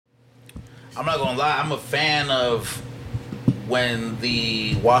I'm not gonna lie. I'm a fan of when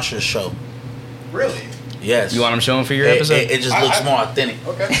the washers show. Really? Yes. You want them showing for your episode? It just looks more authentic.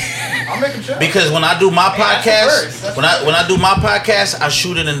 Okay. I'll make them show. Because when I do my podcast, when I do my podcast, I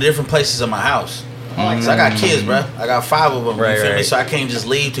shoot it in different places in my house. Cause I got kids, bro. I got 5 of them. Right, you feel me? right. So I can't just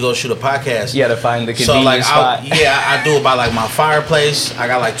leave to go shoot a podcast. You gotta find the So convenient like, spot. I do it by like my fireplace. I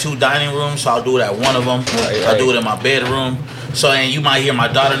got like 2 dining rooms, so I'll do it at one of them. I'll do it in my bedroom. So and you might hear my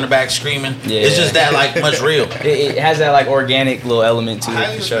daughter in the back screaming. Yeah. It's just that like much real. It has that like organic little element to I it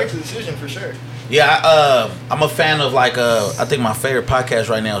highly for sure. respect the decision for sure. Yeah, I'm a fan of like I think my favorite podcast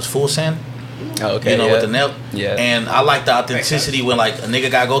right now is Full Send. Oh, okay. You know, with the Nelk. Yeah. And I like the authenticity when like a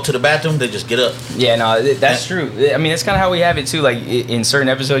nigga gotta go to the bathroom, they just get up. Yeah, no, that's true. I mean, that's kind of how we have it too. Like in certain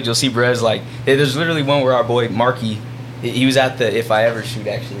episodes, you'll see Brez like there's literally one where our boy Marky, he was at the If I Ever shoot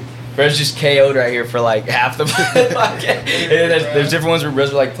actually. Brez just KO'd right here for like half the podcast. There's different ones where Brez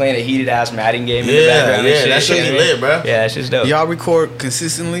was like playing a heated ass Madden game in the background. Yeah, and shit. that shit be lit, bro. Yeah, that's just dope. Y'all record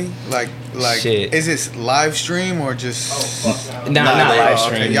consistently? Like Shit. is this live stream or just Not live Oh,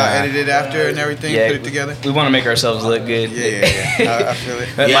 stream. okay. Y'all edit it after and everything, Yeah, put it together? We want to make ourselves look good. Yeah. I feel it.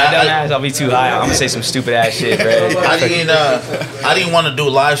 My dumb ass, I'll be too high. I'm gonna say some stupid ass shit, bro. I didn't want to do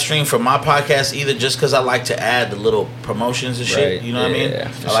live stream for my podcast either, just because I like to add the little promotions and shit. Right, You know what I mean? yeah,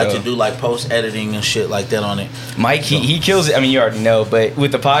 for I like sure. to do like post editing and shit like that on it. Mike, he kills it. I mean, you already know, but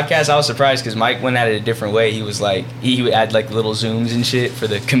with the podcast, I was surprised because Mike went at it a different way. He was like, he would add like little zooms and shit for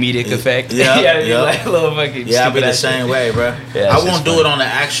the comedic effect. Yeah. Like little fucking. Yeah, I'll be the stupid-ass same shit. way, bro. Yeah, I it's won't just do funny. it on the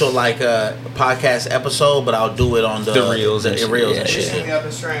actual like podcast episode, but I'll do it on the reels and shit, reels yeah, and shit. Recently, I've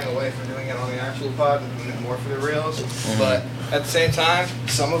been straying away from doing it on the actual pod and doing it more for the reels. Mm-hmm. But at the same time,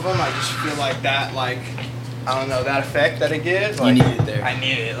 some of them I just feel like that, like I don't know, that effect that it gives. Like, need it there. I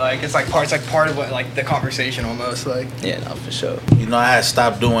need it. Like it's like part of what like the conversation almost. Like Yeah, no, for sure. You know, I had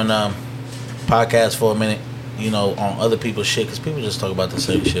stopped doing podcasts for a minute. You know, on other people's shit, because people just talk about the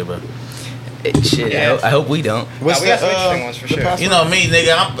same shit, bro. Shit, Yeah. I hope we don't. we got some interesting ones for sure. You know me,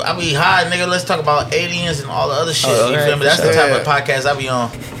 nigga. I be high, nigga. Let's talk about aliens and all the other shit. Oh, you alright, feel me? That's for the sure. type of podcast I be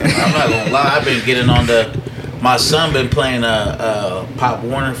on. I'm not gonna lie. I've been getting on my son been playing Pop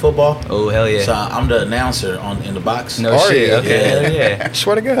Warner football. Oh hell yeah. So I'm the announcer in the box. No Are shit. you? Okay, Yeah. hell yeah. I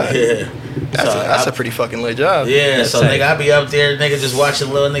swear to God. Yeah. That's a pretty fucking lit job. Yeah, That's so tight. nigga, I be up there, nigga, just watching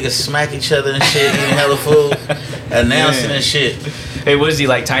little niggas smack each other and shit, eating hella food, announcing and shit. Hey, what is he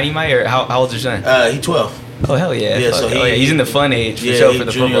like, Tiny Mike, or how old's your son? He 12. Oh hell yeah. Yeah, Fuck, so hell yeah. He's in the fun age for Yeah, sure he for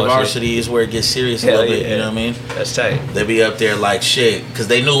the junior football varsity is where it gets serious a Hell little bit. yeah. You know what I mean? shit. That's tight. They be up there like shit, cause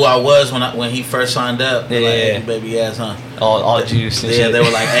they knew who I was when he first signed up. They're like, Yeah. hey, baby ass, huh? All juice and Yeah, shit. they were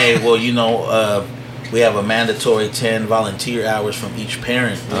like, hey, well, you know, we have a mandatory 10 volunteer hours from each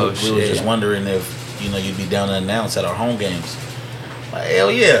parent. We were shit. just wondering if you'd be down to announce at our home games. Like,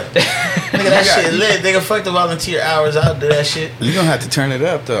 hell yeah, nigga, that shit lit. Nigga, fuck the volunteer hours. I'll do that shit. You're gonna have to turn it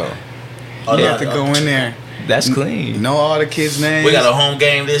up though. Oh, You no, have to no. go in there. That's clean. Know all the kids' names. We got a home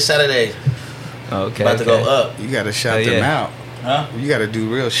game this Saturday. Okay. About to go up. You gotta shout Oh, them yeah. out. Huh? You gotta do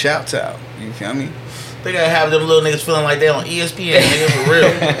real shouts out. You feel me? They gotta have them little niggas feeling like they on ESPN, nigga, for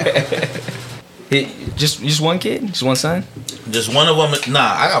real. Just one kid? Just one son? Just one of them. Nah,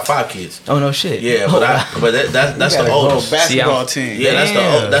 I got 5 kids. Oh no shit. Yeah, but that's You the got a whole oldest. basketball See, team. Yeah,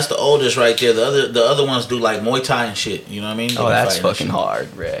 Damn. that's the oldest right there. The other ones do like Muay Thai and shit. You know what I mean? They Oh, be that's fighting and fucking shit. hard,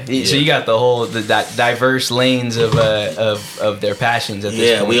 bruh. Yeah. So you got the whole that diverse lanes of their passions at this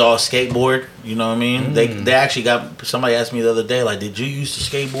Yeah, point. we all skateboard. You know what I mean? They actually got. Somebody asked me the other day, like, did you used to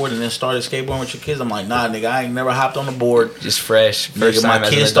skateboard and then started skateboarding with your kids? I'm like, nah, nigga, I ain't never hopped on the board. just fresh. First Nigga, time my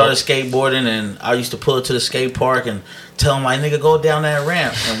as an kids adult. started skateboarding, and I used to pull it to the skate park and tell him, like, nigga, go down that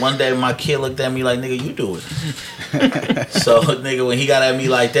ramp. And one day my kid looked at me like, nigga, you do it. So, nigga, when he got at me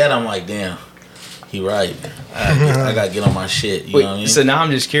like that, I'm like, damn, he right. I gotta get on my shit. You Wait, know what I mean? so now I'm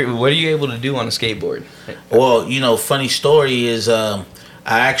just curious. What are you able to do on a skateboard? Well, funny story is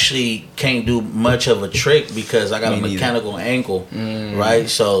I actually can't do much of a trick because I got Me a neither. mechanical ankle, right?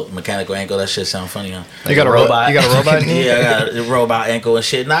 So mechanical ankle, that shit sound funny, huh? You got a robot. You got a robot. Yeah, I got a robot ankle and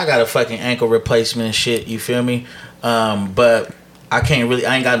shit. Now I got a fucking ankle replacement and shit. You feel me? But I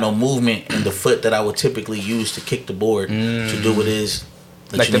ain't got no movement in the foot that I would typically use to kick the board to do what it is.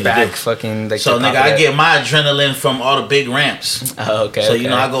 that Like you the need to back do. fucking. Like So the top nigga, of I that. get my adrenaline from all the big ramps. Oh, okay. So okay.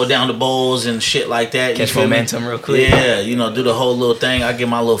 I go down the bowls and shit like that. Catch you feel me? momentum real quick. Yeah, do the whole little thing. I get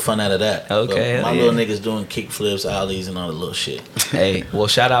my little fun out of that. Okay, So my hell little yeah. niggas doing kick flips, ollies, and all the little shit. Hey, well,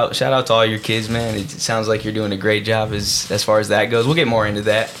 shout out to all your kids, man. It sounds like you're doing a great job as far as that goes. We'll get more into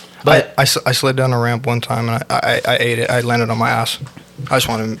that. But I slid down a ramp one time and I ate it. I landed on my ass. I just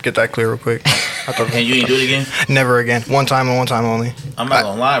want to get that clear real quick. I thought And you ain't do it again? never again. One time and one time only. I'm not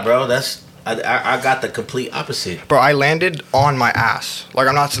gonna lie, bro. That's I got the complete opposite. Bro, I landed on my ass. Like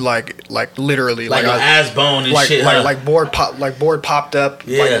I'm not like literally Like your ass bone and shit. Like board popped up.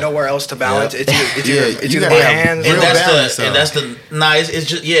 Yeah. Like nowhere else to balance. Yeah. It's either my hands. And balance, that's the it's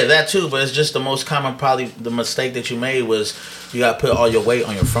just that too, but it's just the most common, probably the mistake that you made was you got to put all your weight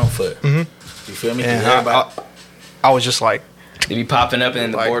on your front foot. Mm-hmm. You feel me? Yeah, I was just like, They be popping up and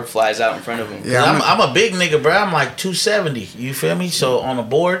then the Like- board flies out in front of him. Yeah, I'm a big nigga, bro. I'm like 270. You feel me? So on the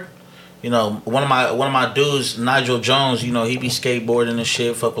board, you know, one of my dudes, Nigel Jones, you know, he be skateboarding and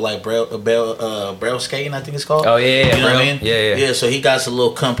shit, fuck with like Braille skating, I think it's called. Oh yeah, You know what I mean? Yeah. Yeah, so he got a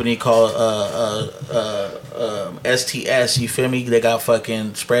little company called STS. You feel me? They got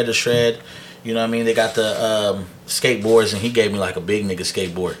fucking Spread to Shred. You know what I mean? They got the skateboards, and he gave me like a big nigga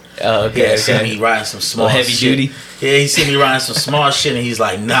skateboard. Oh, okay. Yeah, see me riding some small heavy shit. duty. Yeah, he see me riding some small shit, and he's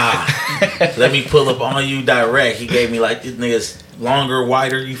like, "Nah, let me pull up on you direct." He gave me like this nigga's longer,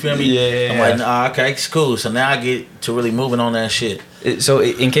 wider. You feel me? Yeah. I'm like, "Nah, okay, it's cool." So now I get to really moving on that shit. So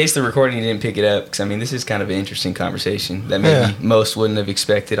in case the recording didn't pick it up, because I mean this is kind of an interesting conversation that maybe most wouldn't have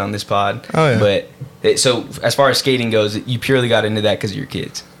expected on this pod. Oh, yeah. But so as far as skating goes, you purely got into that because of your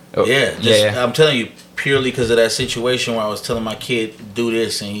kids. Oh, Yeah, I'm telling you, purely because of that situation where I was telling my kid do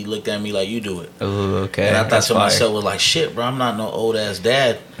this, and he looked at me like, "You do it." Oh, okay. And I thought That's to fire. myself, was like, "Shit, bro, I'm not no old ass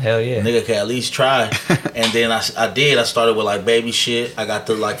dad. Hell yeah. Nigga can at least try." And then I did. I started with like baby shit. I got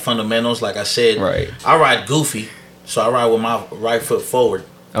the like fundamentals, like I said. Right. I ride goofy, so I ride with my right foot forward.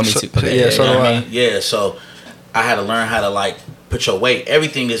 Oh, me too. So- yeah, so You know do what I. I mean? Yeah, so I had to learn how to like put your weight.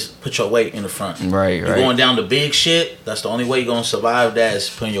 Everything is put your weight in the front. Right, You're right. going down to big shit. That's the only way you're gonna survive. That is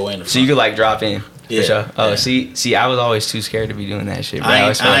putting your weight in the front. So you could like drop in. Yeah, For sure. Oh, yeah. see, I was always too scared to be doing that shit. Bro. I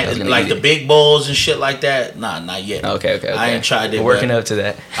always ain't, felt I I was ain't gonna like eat the it. big bowls and shit like that. Nah, not yet. Okay. I ain't tried it. We're working but up to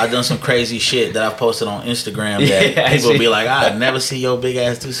that. I done some crazy shit that I posted on Instagram that Yeah, I people see. be like, "I never see your big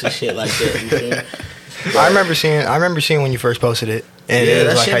ass do some shit like that." You feel me? I remember seeing when you first posted it, and Yeah, it that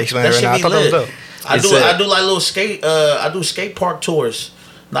was like shit- how you explained that it right shit now. I be thought that was lit. dope. I do like little skate. I do skate park tours.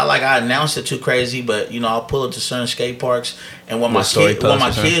 Not like I announced it too crazy, but you know I'll pull up to certain skate parks. And when my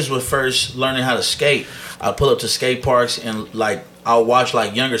kids were first learning how to skate, I'll pull up to skate parks and like I'll watch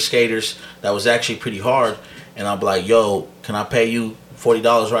like younger skaters that was actually pretty hard, and I'll be like, "Yo, can I pay you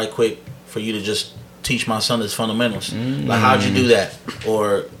 $40 right quick for you to just teach my son his fundamentals? Like how'd you do that,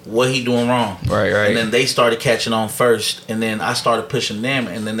 or what he doing wrong?" Right. And then they started catching on first, and then I started pushing them,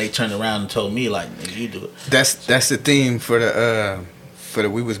 and then they turned around and told me like, "Nigga, you do it." That's the theme for the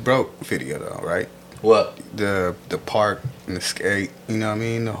We Was Broke video though, right? What? The park and the skate, you know what I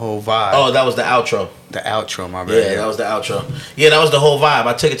mean? The whole vibe. Oh, that was the outro. The outro, my bad. Yeah, that was the outro. Yeah, that was the whole vibe.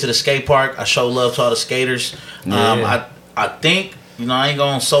 I took it to the skate park. I showed love to all the skaters. Yeah. I think, you know, I ain't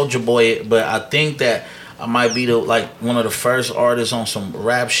gonna soldier boy it, but I think that I might be one of the first artists on some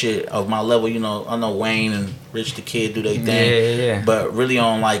rap shit of my level. You know, I know Wayne and Rich the Kid do their thing. Yeah. But really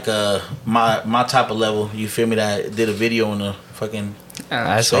on like my type of level, you feel me? That did a video in the fucking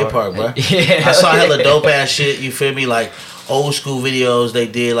That's skate hard. park, bro. Yeah. I saw hella dope ass shit. You feel me? Like old school videos they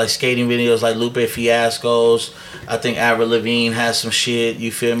did, like skating videos, like Lupe Fiasco's. I think Avril Lavigne has some shit.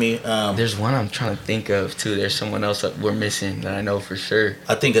 You feel me? There's one I'm trying to think of too. There's someone else that we're missing that I know for sure.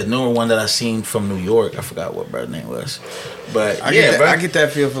 I think a newer one that I seen from New York. I forgot what brother's name was, but I get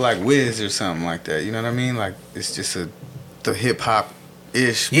that feel for like Wiz or something like that. You know what I mean? Like it's just the hip hop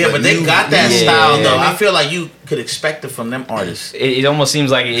ish. Yeah, but they new- got that Yeah. style though. Yeah. I feel like you could expect it from them artists. It almost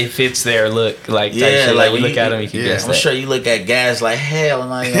seems like it fits their look. Like, type Yeah, shit. like Like we when look you- at them, you can yeah, guess I'm that. sure you look at Gas like hell,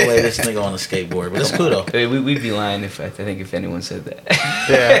 and I ain't gonna lay this nigga on a skateboard, but it's cool though. We'd be lying if I think if anyone said that.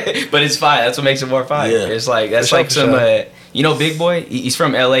 Yeah. But it's fine. That's what makes it more fun. Yeah. It's like that's For like sure, some. for sure. You know, Big Boy. He's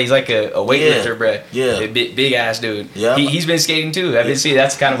from LA. He's like a weightlifter, Yeah. bruh. Yeah. A big ass dude. Yeah. He's been skating too. I've been seeing.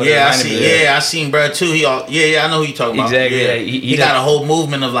 That's kind of what it Yeah, I reminded see. me of. Yeah, I seen bro too. I know who you talking about. Exactly, Yeah. yeah. He He got does- a whole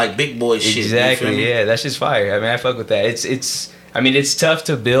movement of like big boy shit. you feel Exactly. me? Yeah, that's just fire. I mean, I fuck with that. It's tough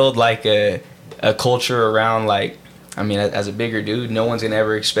to build like a culture around like. I mean, as a bigger dude, no one's gonna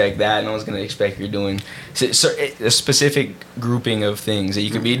ever expect that. No one's gonna expect you're doing a specific grouping of things that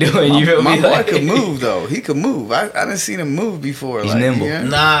you could be doing. You feel My me? boy Like- could move though. He could move. I didn't seen him move before. He's like, nimble. Yeah.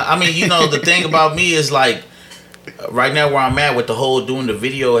 Nah, I mean, you know, the thing about me is like, right now where I'm at with the whole doing the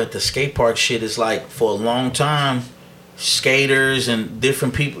video at the skate park shit is like for a long time, skaters and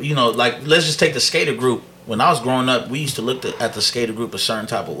different people, you know, like let's just take the skater group. When I was growing up, we used to look at the skater group a certain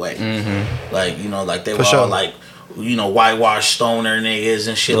type of way. Mm-hmm. Like, you know, like they For were sure. all like, you know, whitewash stoner niggas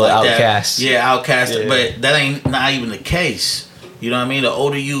and shit Little like outcasts. that. Yeah, outcasts. Yeah. But that ain't not even the case. You know what I mean? The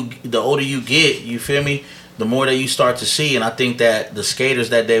older you get, you feel me? the more that you start to see, and I think that the skaters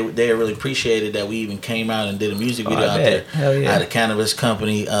that they really appreciated that we even came out and did a music video out there. Hell yeah. At a cannabis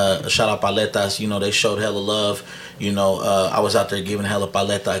company, shout out Paletas, you know, they showed hella love. You know, I was out there giving hella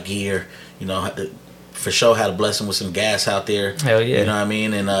Paleta gear, you know, for sure had a blessing with some gas out there. Hell yeah. You know what I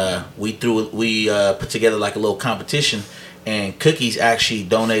mean? And we put together like a little competition, and Cookies actually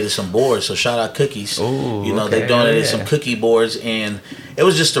donated some boards. So shout out Cookies. Ooh, you know, okay. they donated Yeah. some cookie boards, and it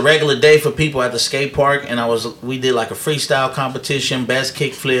was just a regular day for people at the skate park. And we did like a freestyle competition, best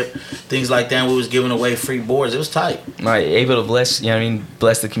kickflip, things like that. We was giving away free boards. It was tight. Right, able to bless, you know what I mean,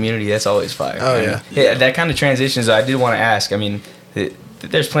 bless the community. That's always fire. Oh, I mean, yeah. That kind of transitions. I did want to ask. I mean,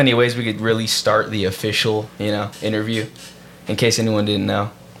 there's plenty of ways we could really start the official, you know, interview. In case anyone didn't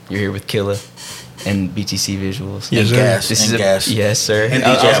know, you're here with Killa and BTC Visuals. And sir. gas. This and is gas. Yes, sir. And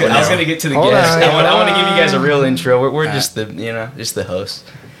I DJ was Habanero. going to get to the Hold guest. on, I want to give you guys a hold real on. intro. We're just the, you know, just the host.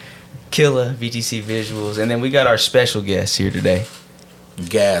 Killa, BTC Visuals, and then we got our special guest here today.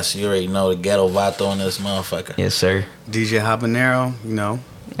 Gas. You already know the ghetto vato in this motherfucker. Yes, sir. DJ Habanero, you know.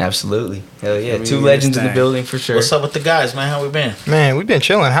 Absolutely. Hell yeah. I mean, Two legends in the thing. building for sure. What's up with the guys, man? How we been? Man, we've been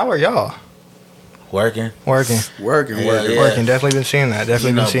chilling. How are y'all? Working. Working. Working. Yeah. Working. Definitely been seeing that. Definitely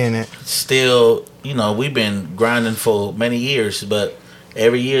You know, been seeing it. Still, you know, we've been grinding for many years, but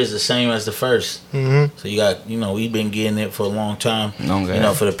every year is the same as the first. Mm-hmm. So you got, you know, we've been getting it for a long time. Okay. You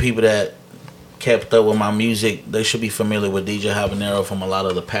know, for the people that kept up with my music, they should be familiar with DJ Habanero from a lot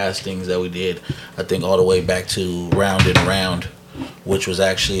of the past things that we did. I think all the way back to Round and Round, which was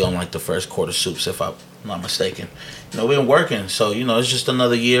actually on like the first Quarter Soups, if I'm not mistaken. You know, we've been working, so you know, it's just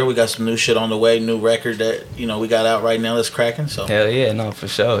another year. We got some new shit on the way, new record that you know we got out right now that's cracking. So Hell yeah, no, for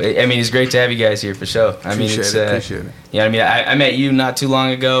sure. I mean, it's great to have you guys here for sure. I mean, it's Appreciate it. you know what I mean. I met you not too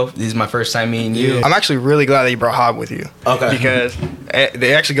long ago. This is my first time meeting you. I'm actually really glad that you brought Hob with you. Okay. Because it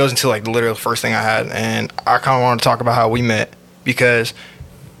actually goes into like the literal first thing I had, and I kind of want to talk about how we met, because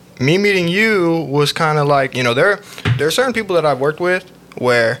me meeting you was kind of like, you know, there are certain people that I've worked with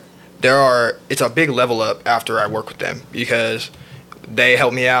where it's a big level up after I work with them, because they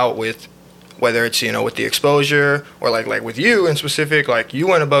help me out with whether it's, you know, with the exposure or like with you in specific. Like, you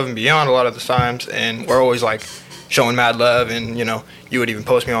went above and beyond a lot of the times, and we're always like showing mad love, and you know, you would even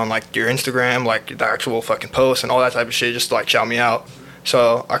post me on like your Instagram, like the actual fucking posts and all that type of shit, just to, like, shout me out.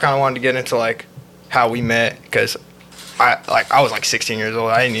 So I kind of wanted to get into like how we met, because I was like 16 years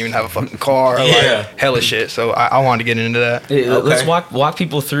old. I didn't even have a fucking car. Yeah. Like, hella shit. So I wanted to get into that. Let's Okay. walk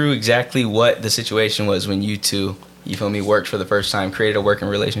people through exactly what the situation was when you two, you feel me, worked for the first time, created a working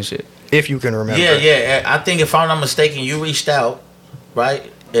relationship. If you can remember. yeah. I think if I'm not mistaken, you reached out,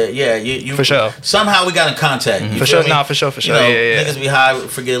 right? Yeah, you For sure. Somehow we got in contact. You For feel sure. me? Nah, for sure. You know, Yeah. niggas be high,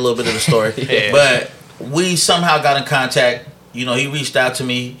 forget a little bit of the story. Yeah. But we somehow got in contact. You know, he reached out to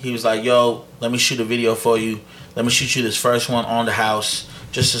me. He was like, yo, let me shoot a video for you. Let me shoot you this first one on the house,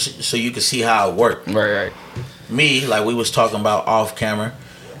 just so you can see how it worked. Right. Me, like we was talking about off camera,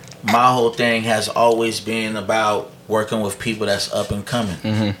 my whole thing has always been about working with people that's up and coming.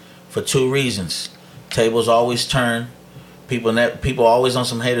 Mm-hmm. For two reasons. Tables always turn. People always on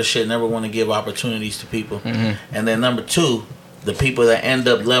some hater shit, never want to give opportunities to people. Mm-hmm. And then number two, the people that end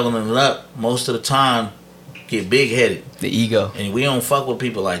up leveling it up most of the time get big headed. The ego. And we don't fuck with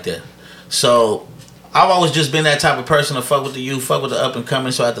people like that. So I've always just been that type of person to fuck with the youth, fuck with the up and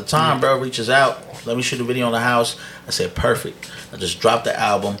coming. So at the time, bro reaches out, let me shoot a video on the house. I said, perfect. I just dropped the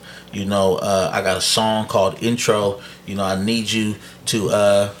album. You know, I got a song called Intro. You know, I need you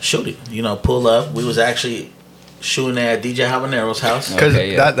to shoot it. You know, pull up. We was actually shooting at DJ Habanero's house. Because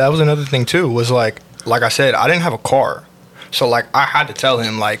Okay, yeah. that was another thing too, was like I said, I didn't have a car. So like I had to tell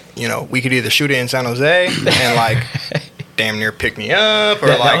him, like, you know, we could either shoot it in San Jose and like damn near pick me up, or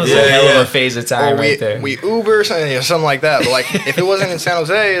That like was a hell of a phase of time right there. we Uber something, or something like that. But like if it wasn't in San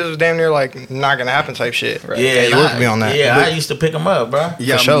Jose, it was damn near like not gonna happen type shit. Right. Yeah, you worked with me on that. Yeah, But- I used to pick him up, bro.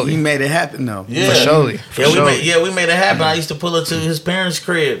 Yeah, For sure. he made it happen though. Yeah. For surely. We made it happen. I used to pull it to his parents'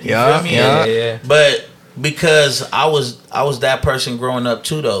 crib. You Yeah, feel me? yeah. But because I was that person growing up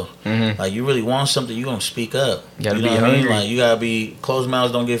too, though. Mhm. Like, you really want something, you gonna speak up. You gotta know be what I mean? hungry. Like, you gotta be, closed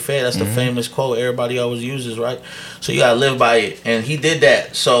mouths don't get fed. That's the famous quote everybody always uses, right? So you gotta live by it. And he did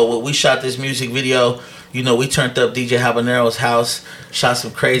that. So when we shot this music video, you know, we turned up DJ Habanero's house, shot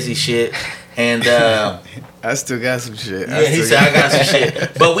some crazy shit, and I still got some shit. yeah, he said I got some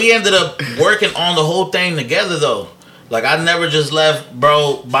shit. But we ended up working on the whole thing together, though. Like, I never just left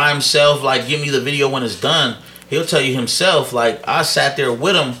bro by himself, like, give me the video when it's done. He'll tell you himself, like, I sat there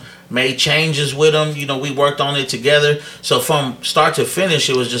with him made changes with him. You know, we worked on it together. So from start to finish,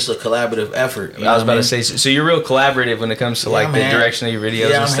 it was just a collaborative effort. I was about to say, so you're real collaborative when it comes to like the direction of your videos.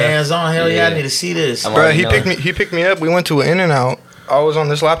 Yeah, and stuff. I'm hands on. Hell yeah, I need to see this. Bro, he picked me up. We went to an In-N-Out. I was on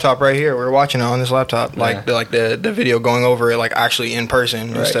this laptop right here. We were watching it on this laptop, like the video going over it, like actually in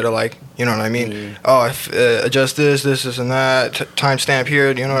person instead of like, you know what I mean? Mm-hmm. Oh, adjust this, and that. Timestamp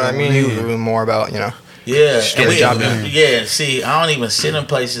here. You know what I mean? He was really more about, you know. Yeah, get the job done. Yeah, see, I don't even sit in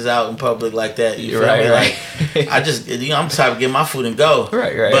places out in public like that. You feel me? Right. Like, I just, you know, I'm the type to get my food and go.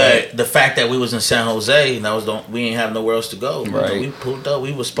 Right. But the fact that we was in San Jose, and we ain't have nowhere else to go. Right. You know, we pulled up.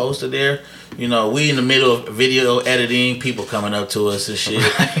 We was supposed to there. You know, we in the middle of video editing, people coming up to us and shit.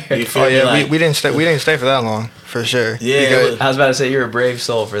 You feel me? Like, we didn't stay for that long, for sure. Yeah, I was about to say you're a brave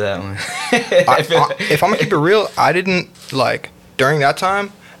soul for that one. If I'm gonna keep it real, I didn't like during that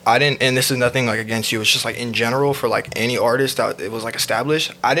time. I didn't, and this is nothing like against you. It's just like in general for like any artist that it was like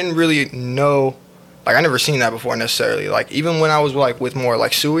established. I didn't really know, like I never seen that before necessarily. Like even when I was like with more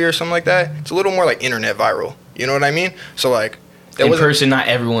like Suey or something like that, it's a little more like internet viral. You know what I mean? So like. In person, not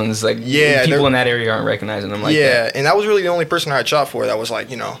everyone's like people in that area aren't recognizing them like that. Yeah, and that was really the only person I had shot for that was like,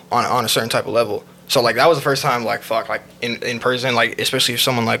 you know, on a certain type of level. So like that was the first time like in person, like especially if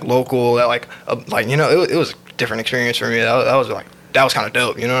someone like local that like you know it was a different experience for me. That was kind of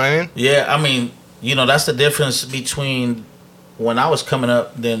dope. You know what I mean? Yeah, I mean, you know, that's the difference between when I was coming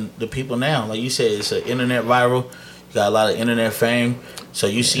up than the people now. Like you said, it's an internet viral. You got a lot of internet fame, so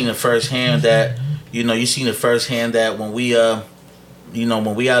you seen it firsthand that when we you know,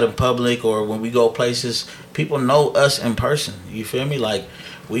 when we out in public or when we go places, people know us in person. You feel me? Like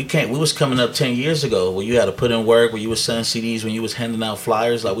we was coming up 10 years ago where you had to put in work, where you was selling CDs, when you was handing out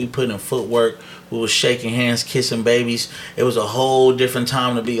flyers. Like we put in footwork, we was shaking hands, kissing babies. It was a whole different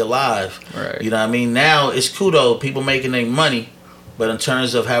time to be alive. Right. You know what I mean? Now it's cool though, people making their money, but in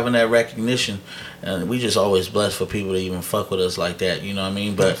terms of having that recognition, we just always blessed for people to even fuck with us like that. You know what I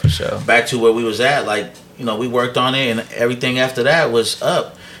mean? But for sure. Back to where we was at, like, you know, we worked on it and everything after that was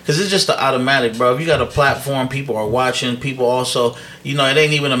up. Because it's just the automatic, bro. If you got a platform, people are watching. People also, you know, it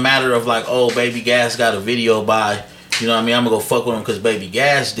ain't even a matter of like, oh, BabyGas got a video by, you know what I mean? I'm going to go fuck with him because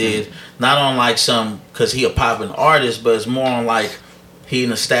BabyGas did. Mm-hmm. Not on like because he a popping artist, but it's more on like he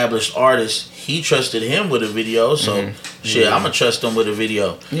an established artist. He trusted him with a video, so shit, I'm going to trust him with a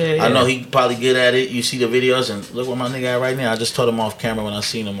video. Yeah. I know he probably good at it. You see the videos, and look where my nigga at right now. I just told him off camera when I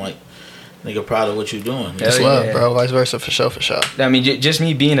seen him, like, nigga, proud of what you doing. It's love, bro. Vice versa, for sure. I mean, just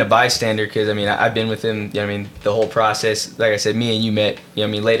me being a bystander, because, I mean, I've been with him, you know what I mean, the whole process. Like I said, me and you met, you know what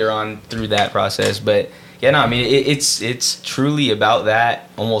I mean, later on through that process. But, yeah, no, I mean, it's truly about that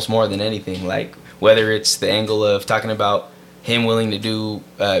almost more than anything. Like, whether it's the angle of talking about him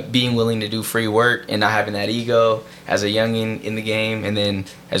being willing to do free work and not having that ego as a youngin in the game, and then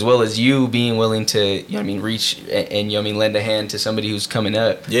as well as you being willing to, you know what I mean, reach and you know what I mean, lend a hand to somebody who's coming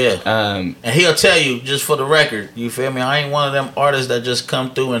up. Yeah. And he'll tell you, just for the record, you feel me? I ain't one of them artists that just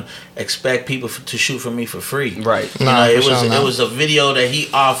come through and expect people to shoot for me for free. Right. You know, it was a video that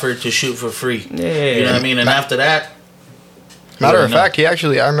he offered to shoot for free. Yeah. You know what I mean? And after that, matter of fact, he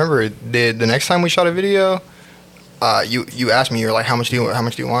actually, I remember the next time we shot a video, you asked me, you're like, how much do you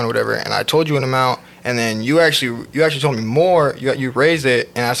want, or whatever, and I told you an amount, and then you actually told me more. You raised it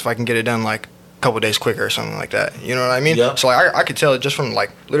and asked if I can get it done like a couple days quicker or something like that. You know what I mean? Yep. So like I could tell it just from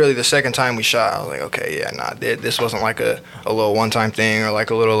like literally the second time we shot. I was like, okay, yeah, nah, this wasn't like a little one time thing or like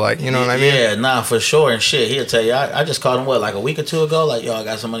a little like, you know what I mean? Yeah, nah, for sure. And shit, he'll tell you. I just called him like a week or two ago. Like, yo, I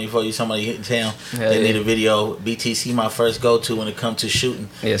got some money for you. Somebody hit in town. They need a video. BTC my first go to when it comes to shooting.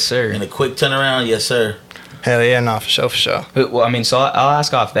 Yes, sir. And a quick turnaround. Yes, sir. Hell yeah, nah, for sure. Well, I mean, so I'll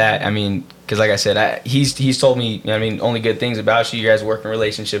ask off that. I mean, because like I said, he's told me, you know what I mean, only good things about you. Your guys' working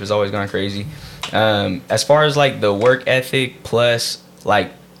relationship has always gone crazy. As far as like the work ethic plus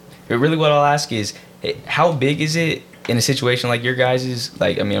like, really what I'll ask is, how big is it in a situation like your guys's?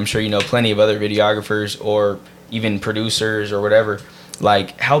 Like, I mean, I'm sure you know plenty of other videographers or even producers or whatever.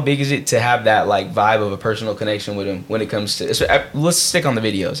 Like, how big is it to have that like vibe of a personal connection with them when it comes to? Let's stick on the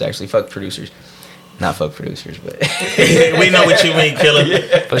videos. Actually, fuck producers. Not fuck producers, but we know what you mean, killer.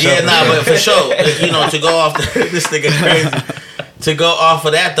 But for sure, you know, to go off this nigga crazy. To go off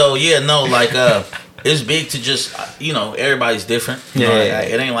of that though, it's big to just, you know, everybody's different. You know,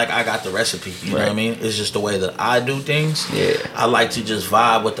 it ain't like I got the recipe. You know what I mean? It's just the way that I do things. Yeah. I like to just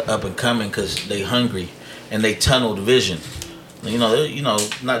vibe with the up and coming because they hungry and they tunneled vision. You know,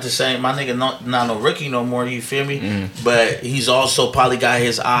 not to say my nigga not no rookie no more. You feel me? But he's also probably got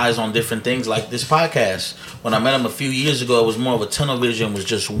his eyes on different things like this podcast. When I met him a few years ago, it was more of a tunnel vision. It was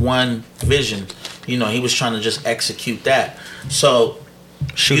just one vision. You know, he was trying to just execute that. So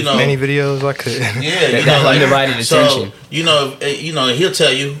shoot you know, many videos as I could. Yeah, you know, That like undivided so, attention. you know, he'll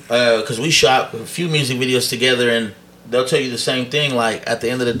tell you because we shot a few music videos together, and they'll tell you the same thing. Like at the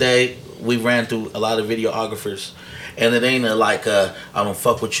end of the day, we ran through a lot of videographers, and it ain't I don't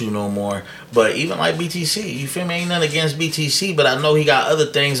fuck with you no more. But even like BTC, you feel me? Ain't nothing against BTC, but I know he got other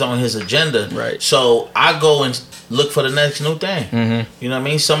things on his agenda. Right. So I go and look for the next new thing. You know what I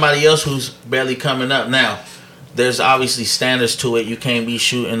mean? Somebody else who's barely coming up now. There's obviously standards to it. You can't be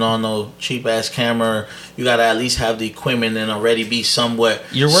shooting on no cheap ass camera. You gotta at least have the equipment and already be somewhat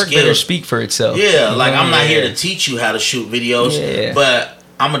Your work skilled. better speak for itself. Yeah, like I'm not here to teach you how to shoot videos, Yeah. but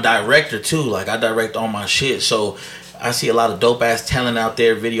I'm a director too. Like I direct all my shit, so I see a lot of dope ass talent out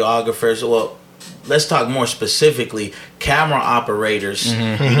there, videographers. Well, let's talk more specifically, camera operators. You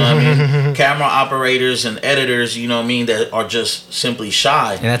know what I mean? Camera operators and editors. You know what I mean? That are just simply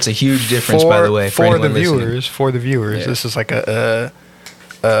shy. And that's a huge difference, by the way, for the anyone listening. viewers. For the viewers, Yeah. this is like I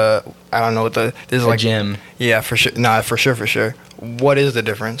don't know what this is A like. gem. Yeah, for sure. Nah, for sure. What is the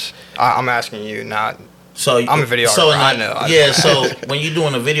difference? I'm asking you, not. So I'm a videographer. So I know. Yeah. So when you're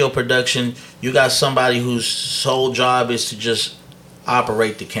doing a video production, you got somebody whose sole job is to just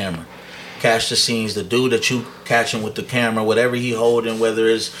operate the camera, catch the scenes. The dude that you catching with the camera, whatever he holding, whether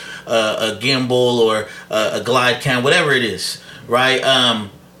it's a gimbal or a glide cam, whatever it is, right?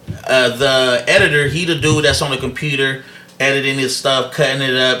 The editor, he the dude that's on the computer editing his stuff, cutting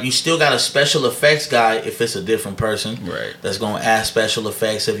it up. You still got a special effects guy if it's a different person, Right. that's going to add special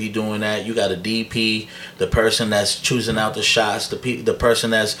effects if you're doing that. You got a DP, the person that's choosing out the shots, the person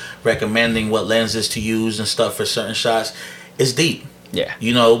that's recommending what lenses to use and stuff for certain shots. It's deep. Yeah.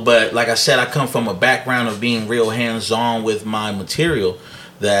 You know, but like I said, I come from a background of being real hands-on with my material,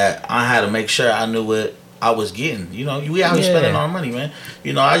 that I had to make sure I knew what I was getting. You know, we out here spending our money, man.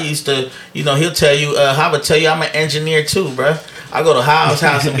 You know, I used to, you know, he'll tell you, Hava tell you I'm an engineer too, bruh. I go to house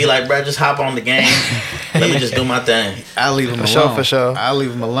and be like, bruh, just hop on the game. Let me just do my thing. I leave him alone. For sure. I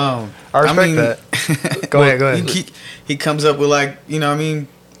leave him alone. I respect that. Go ahead. He comes up with like, you know what I mean,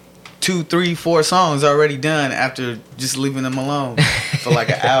 2, 3, 4 songs already done after just leaving them alone for like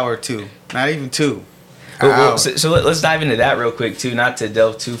an hour or two. Not even 2. So let's dive into that real quick too, not to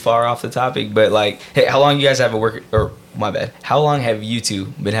delve too far off the topic, but like, hey, how long you guys have how long have you two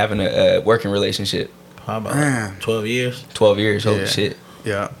been having a working relationship? How about 12 years? 12 years, holy Yeah. shit.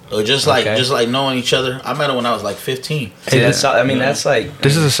 Yeah. Or just like knowing each other. I met her when I was like 15. See, that's like,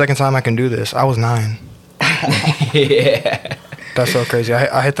 This is the second time I can do this. I was 9. yeah. That's so crazy.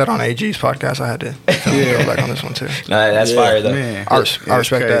 I hit that on AG's podcast. I had to go back on this one too. Nah, that's fire though. Man, I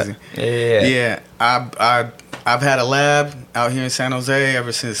respect that. Yeah. Yeah, I've had a lab out here in San Jose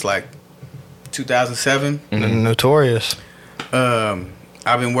ever since like 2007. Notorious.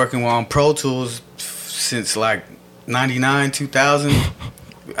 I've been working on Pro Tools since like 99, 2000.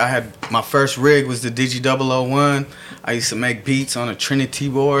 I had my first rig was the Digi 001. I used to make beats on a Trinity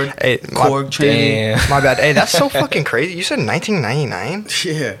board. Hey, Korg Trinity. Damn. My bad. Hey, that's so fucking crazy. You said 1999?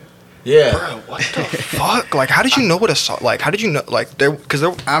 Yeah. Yeah. Bro, what the fuck? Like, how did you know what a song? Like, how did you know? Like, there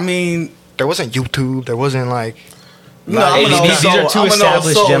wasn't YouTube. There wasn't like. No, I'm an old these soul. are two I'm an old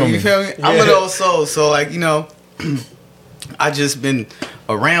established soul, gentlemen. You feel me? I'm an old soul. So like, you know, I just been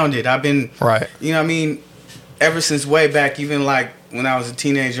around it. I've been Right. You know what I mean? Ever since way back, even like when I was a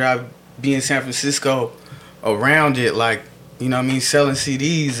teenager, I'd be in San Francisco around it, like, you know what I mean, selling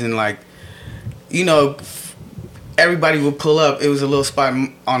CDs and like, you know, everybody would pull up. It was a little spot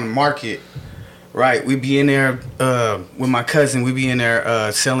on the market, right? We'd be in there with my cousin. We'd be in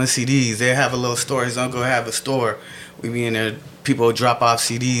there selling CDs. They have a little store. His uncle have a store. We'd be in there. People would drop off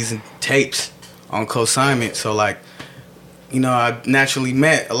CDs and tapes on consignment. So like, you know, I naturally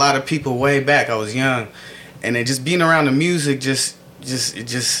met a lot of people way back. I was young, and then just being around the music, just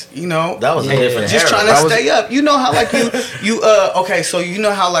you know, That was a different just era. trying to stay up. You know how like you okay, so you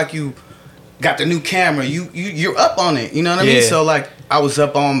know how like you got the new camera, you're up on it. You know what I mean? Yeah. So like I was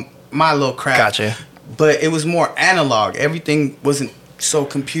up on my little crap. Gotcha. But it was more analog. Everything wasn't so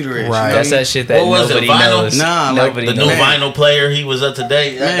computerish. Right. You know That's what I mean? that shit that What was it, nobody vinyl? knows. Nah, like nobody The new knows. vinyl player, he was up to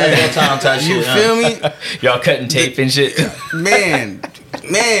date. That's your time type You shit. huh? feel me? Y'all cutting tape and shit. Man,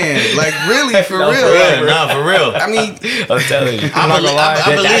 like really for No, real. for Like, real. Nah, for real. I mean, I'm telling you. I believe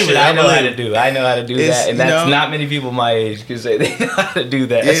That shit it. I know how believe to it. do. I know how to do It's, that, and you that's know- not many people my age because they know how to do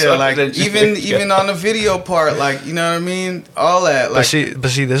that. yeah, So like that's just- even on the video part, like, you know what I mean? All that, But like, see,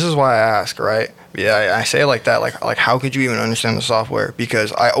 this is why I ask, right? Yeah, I say it like that, like how could you even understand the software?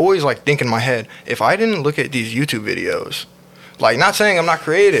 Because I always like think in my head, if I didn't look at these YouTube videos, like not saying I'm not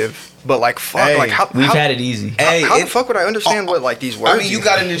creative, But like, fuck, Hey, like how We've how, had it easy. Hey, how the fuck would I understand what like these words? I mean, you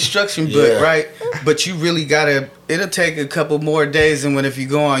got an instruction book, Yeah. right? But you really gotta. It'll take a couple more days than when if you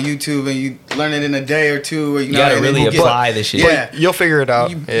go on YouTube and you learn it in a day or two, or You gotta and then really you get- apply the shit. Yeah. You'll figure it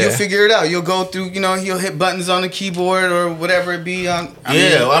out. You'll figure it out. You'll go through, you'll hit buttons on the keyboard or whatever it be on.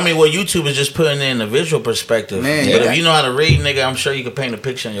 YouTube is just putting in the visual perspective. Man, but yeah. if you know how to read, nigga, I'm sure you can paint a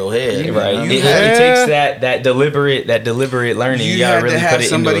picture in your head. You're right. You It, know what I mean? it takes that deliberate learning. You You gotta had to really have put it into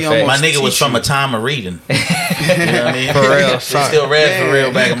somebody effect. My almost nigga was teach from you. a time of reading. You know what I mean? For real, They son. still read for Man.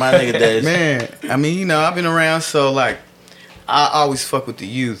 real back in my nigga days. Man, I mean, I've been around, so like, I always fuck with the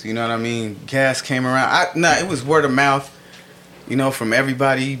youth. You know what I mean? Gas came around. It was word of mouth. From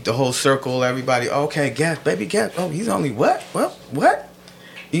everybody, the whole circle, everybody. Okay, Gas, baby Gas. Oh, he's only what? What?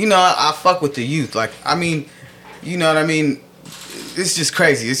 I fuck with the youth. Like, I mean, you know what I mean? It's just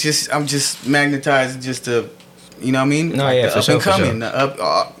crazy. It's just I'm just magnetized just to, you know what I mean? No, Like yeah, the for up sure, and for coming. sure. The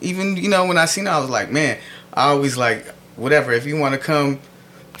up, even when I seen it, I was like, man, I always like whatever. If you want to come.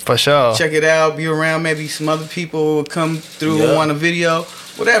 For sure. Check it out, be around, maybe some other people will come through Yeah. and want a video,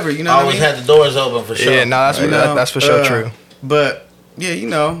 whatever, you know I what I always mean? had the doors open for sure. Yeah, no, that's You know, that's for sure true. But, yeah,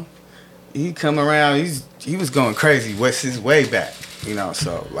 he come around, he was going crazy, what's his way back,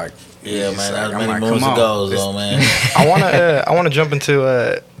 so, like. Yeah, it's man, like, that was I'm many like, moons come on. ago, This- though, man. I wanna jump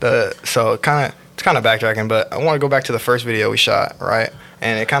into so it's kind of backtracking, but I want to go back to the first video we shot, right?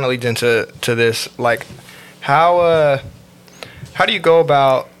 And it kind of leads into this, like, how do you go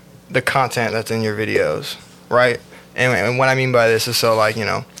about the content that's in your videos, right? And what I mean by this is, so like,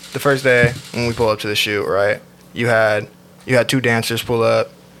 the first day when we pull up to the shoot, right? You had two dancers pull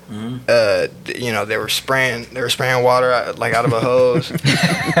up. They were spraying water out of a hose.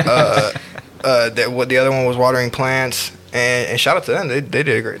 The other one was watering plants, and shout out to them. They did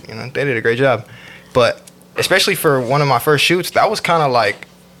a great job. But especially for one of my first shoots, that was kind of like,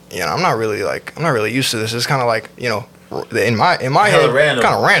 I'm not really used to this. It's kind of like, in my head, random.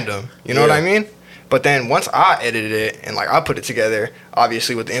 kind of random. You know what I mean? But then once I edited it and like I put it together,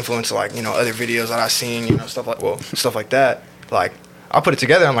 obviously with the influence of like other videos that I've seen, stuff like that. Like I put it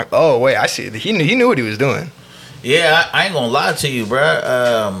together, I'm like, oh wait, I see. He knew what he was doing. Yeah, I ain't gonna lie to you,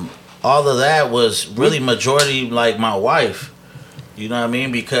 bruh. All of that was really majority like my wife. You know what I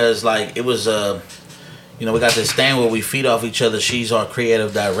mean? Because like it was we got this thing where we feed off each other. She's our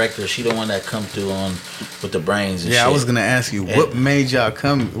creative director. She the one that come through on with the brains and shit. I was going to ask you, what made y'all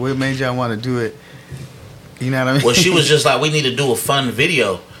want to do it? You know what I mean? Well, she was just like, we need to do a fun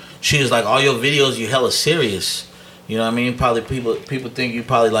video. She was like, all your videos, you hella serious. You know what I mean? Probably people think you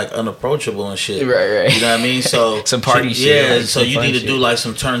probably like unapproachable and shit. Right. You know what I mean? So Some party shit, Yeah, like so some you fun need to shit. do like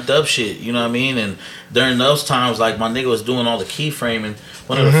some turned up shit. You know what I mean? And during those times, like my nigga was doing all the keyframing.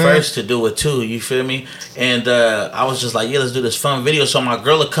 One of the first to do it too. You feel me? And I was just like, yeah, let's do this fun video. So my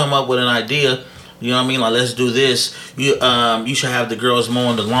girl would come up with an idea. You know what I mean? Like, let's do this. You should have the girls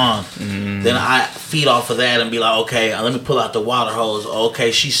mowing the lawn. Then I feed off of that and be like, okay, let me pull out the water hose.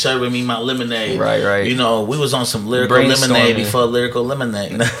 Okay, she's serving me my lemonade. Right. We was on some lyrical lemonade Brainstorming. before lyrical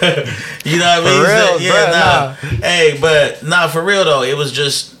lemonade. You know what I mean? For real, bruh, Hey, but for real though, it was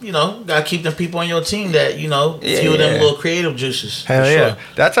just, gotta keep them people on your team that, few of them little creative juices. Hell for yeah, sure.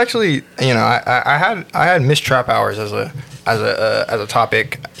 that's actually I had missed trap hours as a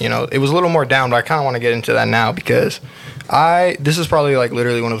topic. It was a little more down, but I kind of want to get into that now because this is probably like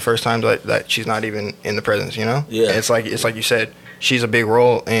literally one of the first times that she's not even in the presence. Yeah. It's like you said, she's a big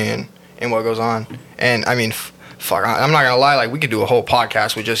role in what goes on, and I mean. Fuck, I'm not gonna lie. Like we could do a whole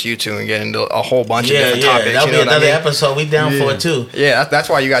podcast with just you two and get into a whole bunch of different topics. That'll you be know what I another mean? episode. We down for it too. Yeah, that's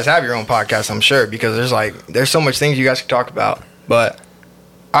why you guys have your own podcast, I'm sure, because there's so much things you guys can talk about. But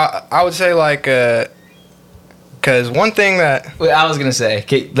I would say like, cause one thing that Well, I was gonna say,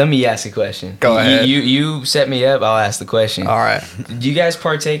 let me ask a question. Go ahead. You set me up. I'll ask the question. all right, Do you guys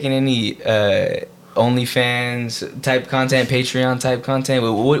partake in any OnlyFans type content, Patreon type content?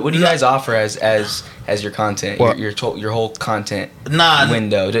 What do you guys offer as your content, What? your whole content Nah,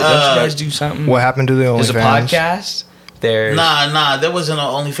 window? Don't you guys do something? what happened to the OnlyFans? There's a podcast. There's Nah, there wasn't no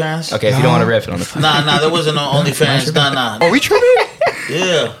OnlyFans. Okay, if you don't want to ref it on the podcast. Nah, there wasn't no OnlyFans. Nah. Are we tripping?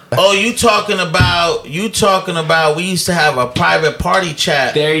 Yeah. Oh, you talking about? We used to have a private party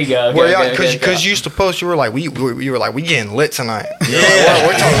chat. There you go. Well, yeah, because you used to post. You were like, we getting lit tonight. Yeah.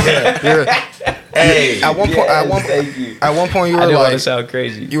 We're talking. You're, Hey. at one point, thank you. at one point, you I were don't want to like, sound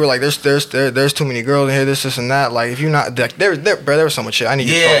crazy. you were like, there's too many girls in here. This and that. Like, if you're not, like, there was so much shit. I need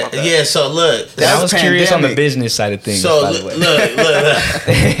to talk about that. Yeah. So look, I was curious on the pandemic. business side of things. So by the way.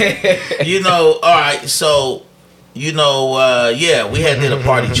 look. All right. So, we had did a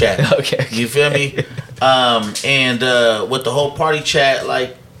party chat. Okay. You feel me? And with the whole party chat,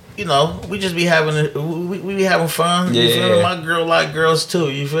 like, you know, we just be having we be having fun. You feel me? My girl like girls too.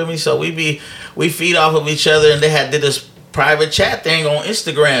 You feel me? So we feed off of each other, and they did this private chat thing on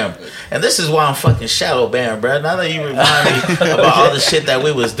Instagram, and this is why I'm fucking shadow banned, bro. Now that you remind me about all the shit that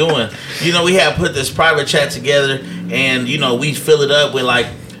we was doing, you know, we had put this private chat together, and you know, we fill it up with like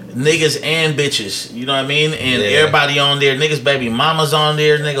niggas and bitches, you know what I mean? And everybody on there, niggas baby mamas on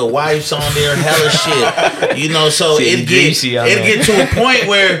there, nigga wives on there, hella shit. You know, so it get to a point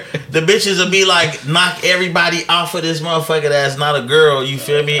where the bitches will be like, knock everybody off of this motherfucker that's not a girl, you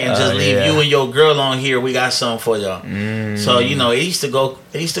feel me? And just leave you and your girl on here. We got something for y'all. So, you know, it used to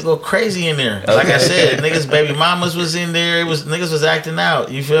go crazy in there. Like I said, niggas baby mamas was in there. Niggas was acting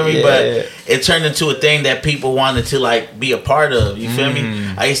out, you feel me? But it turned into a thing that people wanted to like be a part of, you feel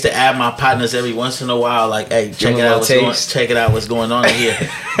me? I used to add my partners every once in a while, like, hey, check it out what's going on in here.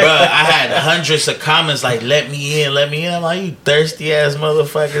 Bro, I had hundreds of comments like, let me in. I'm like, you thirsty ass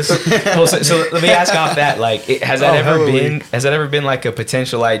motherfuckers. Well, so let me ask off that, like, has that ever been like a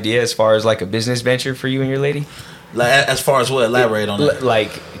potential idea as far as like a business venture for you and your lady? Like, as far as what? Elaborate on that.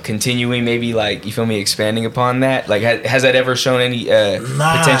 Like continuing, maybe, like, you feel me, expanding upon that. Like, has that ever shown any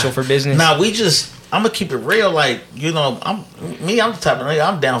potential for business? Nah, I'm gonna keep it real. Like, you know, I'm the type of nigga,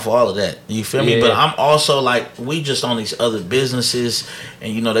 I'm down for all of that. You feel me? But I'm also like, we just on these other businesses,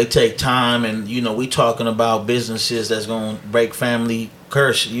 and you know, they take time, and you know, we talking about businesses that's gonna break family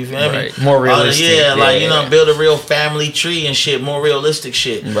curse. You feel me? More realistic. You know, build a real family tree and shit. More realistic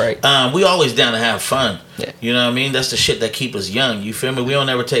shit. Right. We always down to have fun. Yeah. You know what I mean? That's the shit that keep us young. You feel me? We don't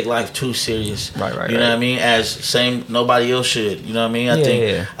ever take life too serious. Right. You know what I mean? Nobody else should. You know what I mean? I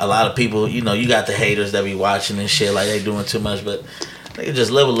think a lot of people, you know, you got the haters that be watching and shit like they doing too much, but they can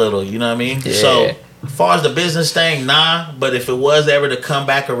just live a little. You know what I mean? Yeah. So, as far as the business thing, nah. But if it was ever to come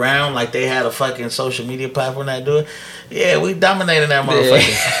back around, like they had a fucking social media platform that do it, we dominated that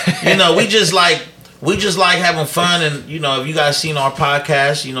motherfucker. You know, we just like having fun. And you know, if you guys seen our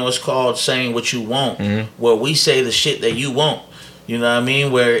podcast, you know, it's called Saying What You Want, where we say the shit that you want. You know what I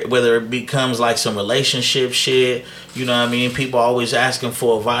mean? Whether it becomes like some relationship shit, you know what I mean? People always asking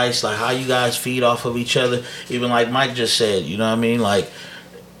for advice, like how you guys feed off of each other. Even like Mike just said, you know what I mean? Like,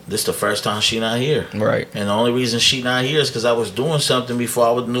 this the first time she not here. Right. And the only reason she not here is because I was doing something before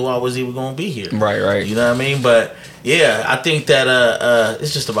I knew I was even going to be here. Right. You know what I mean? But, yeah, I think that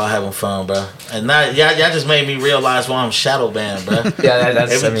it's just about having fun, bro. And y'all just made me realize why I'm shadow banned, bro.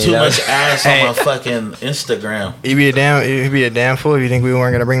 That's too much ass on my fucking Instagram. You'd be a damn fool if you think we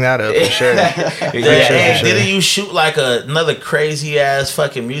weren't going to bring that up, for sure. Didn't you shoot like another crazy ass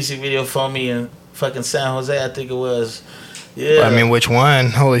fucking music video for me in fucking San Jose, I think it was? Yeah. I mean, which one?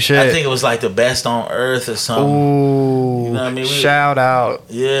 Holy shit. I think it was like the best on earth or something. Ooh. You know what I mean? Shout out.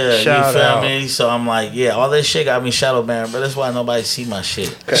 Yeah. You feel me? So I'm like, all that shit got me shadow banned, bro. That's why nobody see my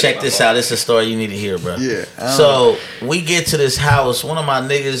shit. Check this out. It's a story you need to hear, bro. Yeah. So we get to this house. One of my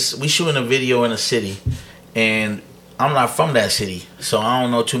niggas, we shooting a video in a city. And I'm not from that city. So I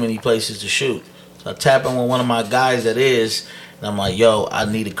don't know too many places to shoot. So I tap in with one of my guys that is. And I'm like, yo, I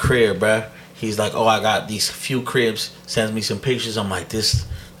need a crib, bro. He's like, I got these few cribs. Sends me some pictures. I'm like, this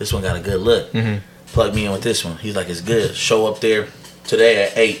one got a good look. Plug me in with this one. He's like, it's good. Show up there today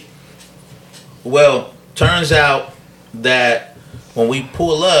at 8. Well, turns out that when we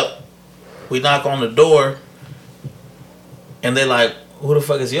pull up, we knock on the door, and they like, who the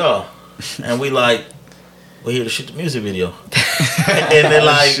fuck is y'all? And we like, we're here to shoot the music video. And they're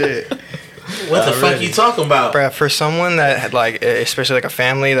like, what the fuck you talking about? Bruh, for someone that had, like, especially like a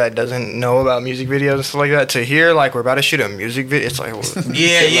family that doesn't know about music videos and stuff like that, to hear like we're about to shoot a music video, it's like,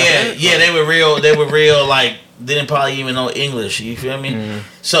 yeah, they were real, like, didn't probably even know English, you feel me?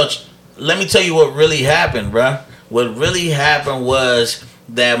 So let me tell you what really happened, bruh. What really happened was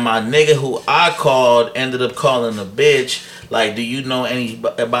that my nigga who I called ended up calling a bitch. Like, do you know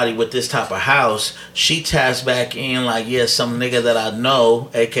anybody with this type of house? She taps back in like, yeah, some nigga that I know,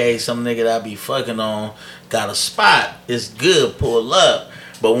 aka some nigga that I be fucking on, got a spot. It's good, pull up.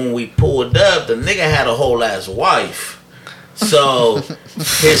 But when we pulled up, the nigga had a whole ass wife. So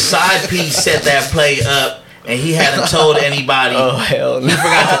his side piece set that play up, and he hadn't told anybody. Oh, hell no. He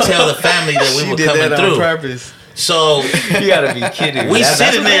forgot to tell the family that we were coming through. On purpose. So you gotta be kidding. We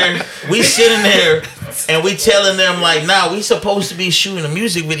sitting there, and we telling them like, nah, we supposed to be shooting a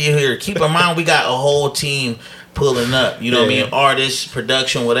music video here. Keep in mind, we got a whole team pulling up. You know what I mean? Artists,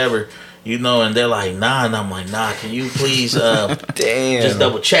 production, whatever. You know, and they're like, nah, and I'm like, nah. Can you please, just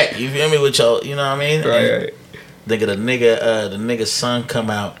double check? You feel me with your, you know what I mean? Right. Think of the nigga's son come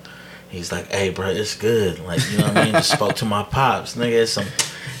out. He's like, hey, bro, it's good. Like, you know what I mean? Just spoke to my pops, nigga.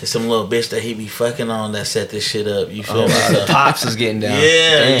 it's some little bitch that he be fucking on that set this shit up. You feel me? The pops is getting down.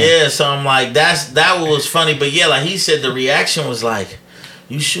 Yeah. So I'm like, that was funny. But yeah, like he said, the reaction was like,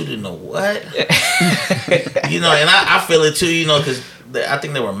 you shooting the what? You know, and I feel it too, you know, because I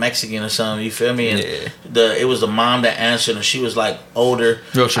think they were Mexican or something, you feel me? And it was the mom that answered, and she was like older.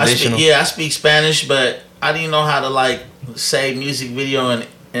 Real traditional. I speak Spanish, but I didn't know how to like say music video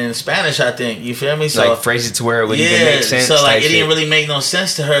in Spanish, I think. You feel me? So like phrase it to where it would even make sense. So like it didn't really make no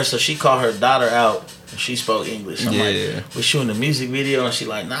sense to her, so she called her daughter out. She spoke English. I'm like, we're shooting a music video, and she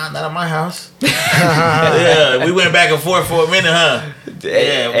like, nah, not at my house. Yeah, we went back and forth for a minute, huh?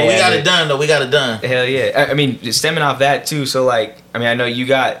 Yeah, but we got it done though. We got it done. Hell yeah! I mean, stemming off that too. So like, I mean, I know you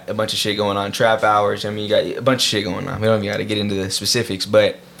got a bunch of shit going on, trap hours. I mean, you got a bunch of shit going on. We don't even got to get into the specifics,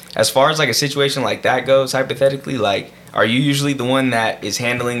 but as far as like a situation like that goes, hypothetically, like, are you usually the one that is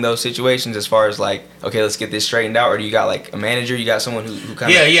handling those situations as far as like, okay, let's get this straightened out, or do you got like a manager? You got someone who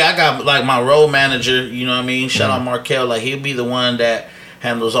kind of... Yeah, I got like my role manager, you know what I mean? Shout out Markel, like he'll be the one that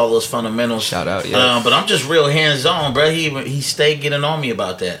handles all those fundamentals. Shout out, yeah. But I'm just real hands-on, bro. He stayed getting on me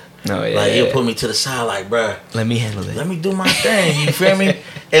about that. No, yeah. Like he'll put me to the side like, bro, let me handle it. Let me do my thing, you feel me?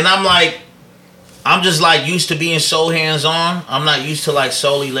 And I'm like, I'm just like used to being so hands-on. I'm not used to like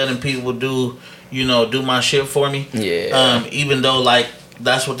solely letting people do my shit for me. Yeah. Even though like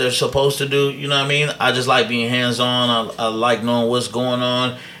that's what they're supposed to do, you know what I mean? I just like being hands-on. I like knowing what's going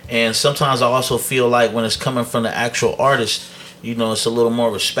on. And sometimes I also feel like when it's coming from the actual artist, you know, it's a little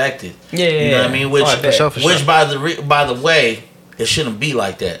more respected. Yeah. You know what I mean? Which sure. by the way, it shouldn't be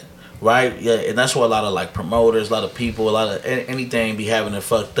like that. Right? Yeah, and that's why a lot of like promoters, a lot of people, a lot of anything be having it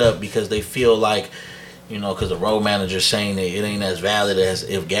fucked up because they feel like, you know, because the road manager's saying it ain't as valid as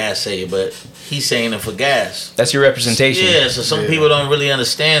if Gas say it, but he's saying it for Gas. That's your representation. Yeah, so some people don't really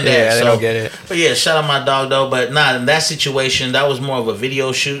understand that. Yeah, they don't get it. But yeah, shout out my dog though. But nah, in that situation, that was more of a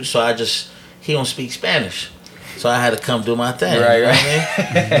video shoot, so he don't speak Spanish. So I had to come do my thing. Right. You know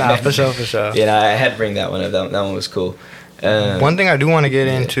what I mean? Nah, for sure. Yeah, I had to bring that one up. That one was cool. One thing I do want to get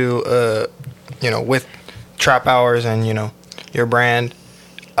into, you know, with Trap Hours and, you know, your brand,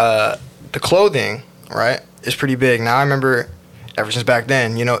 the clothing, right, is pretty big. Now, I remember ever since back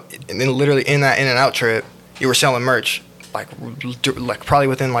then, you know, and then literally in that in and out trip, you were selling merch, like probably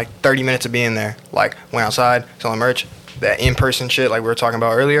within like 30 minutes of being there. Like, went outside, selling merch, that in-person shit like we were talking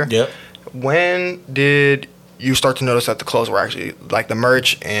about earlier. Yep. When did you start to notice that the clothes were actually, like the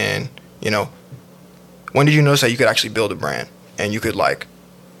merch and, you know, when did you notice that you could actually build a brand and you could like...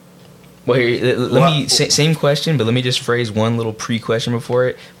 Well, here, let me same question, but let me just phrase one little pre-question before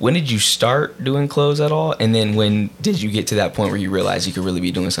it. When did you start doing clothes at all? And then when did you get to that point where you realized you could really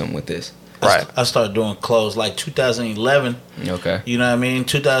be doing something with this? Right. I started doing clothes like 2011. Okay. You know what I mean?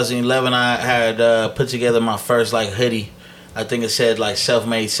 2011, I had put together my first like hoodie. I think it said like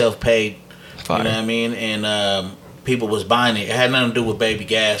self-made, self-paid. Fire. You know what I mean? And people was buying it. It had nothing to do with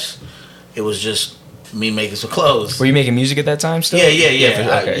BabyGas. It was just me making some clothes. Were you making music at that time still?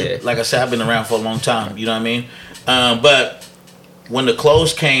 Yeah. Like I said, I've been around for a long time. You know what I mean? But when the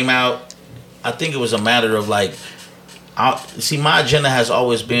clothes came out, I think it was a matter of like, my agenda has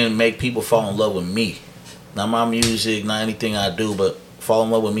always been make people fall in love with me. Not my music, not anything I do, but fall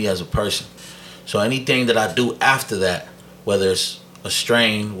in love with me as a person. So anything that I do after that, whether it's a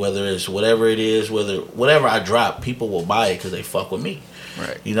strain, whether it's whatever it is, whatever I drop, people will buy it because they fuck with me.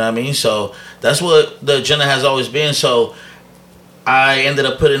 Right. You know what I mean? So that's what the agenda has always been. So I ended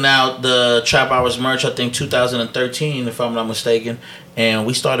up putting out the Trap Hours merch, I think 2013, if I'm not mistaken. And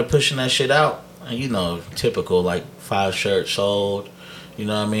we started pushing that shit out. And, you know, typical, like 5 shirts sold. You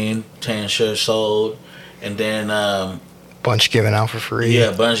know what I mean? 10 shirts sold. And then... bunch given out for free.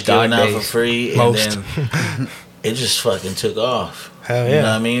 Yeah, bunch given out for free. Most. And then it just fucking took off. Hell yeah. You know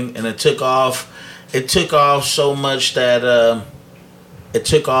what I mean? And it took off so much that... it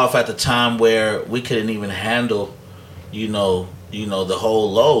took off at the time where we couldn't even handle, you know, the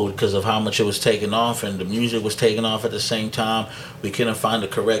whole load because of how much it was taking off, and the music was taking off at the same time. We couldn't find the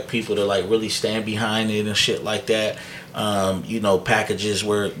correct people to like really stand behind it and shit like that. You know, packages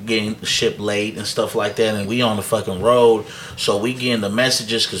were getting shipped late and stuff like that, and we on the fucking road, so we getting the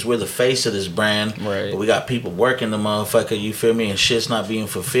messages because we're the face of this brand. Right. But we got people working the motherfucker, you feel me, and shit's not being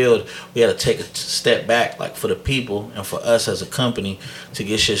fulfilled. We had to take a step back, like for the people and for us as a company to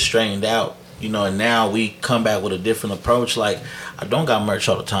get shit straightened out. You know, and now we come back with a different approach. Like, I don't got merch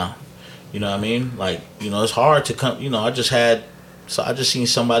all the time. You know what I mean? Like, you know, it's hard to come. You know, I just seen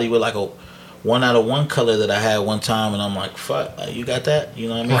somebody with like a 1 out of 1 color that I had one time, and I'm like, fuck, like, you got that? You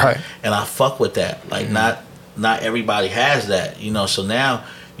know what I mean? Right. And I fuck with that. Like, not everybody has that. You know, so now,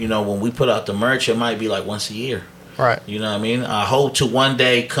 you know, when we put out the merch, it might be like once a year. Right. You know what I mean? I hope to one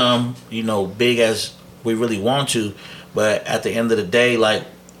day come, big as we really want to, but at the end of the day, like,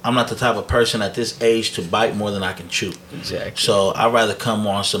 I'm not the type of person at this age to bite more than I can chew. Exactly. So I'd rather come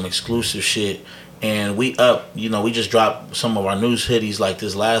on some exclusive shit. And we just dropped some of our news hoodies like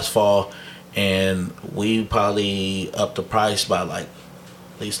this last fall, and we probably upped the price by like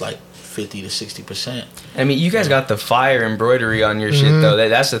at least like 50 to 60%. I mean, you guys got the fire embroidery on your shit though.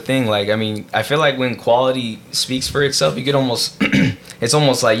 That's the thing. Like, I mean, I feel like when quality speaks for itself, you could almost it's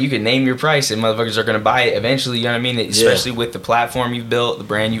almost like you could name your price and motherfuckers are gonna buy it eventually. You know what I mean? Especially with the platform you've built, the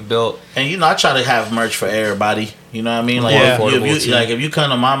brand you've built. And I try to have merch for everybody. You know what I mean? Like, if you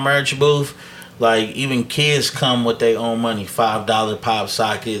come to my merch booth, like, even kids come with their own money. $5 pop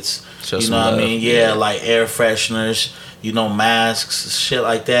sockets. You know what I mean? Yeah, like air fresheners. Masks, shit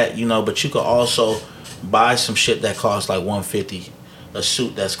like that. But you could also buy some shit that costs like $150. A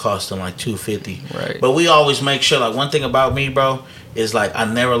suit that's costing like $250. Right. But we always make sure. Like, one thing about me, bro, is like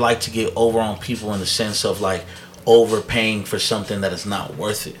I never like to get over on people in the sense of like overpaying for something that is not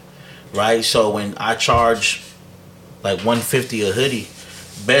worth it. Right. So when I charge like $150 a hoodie,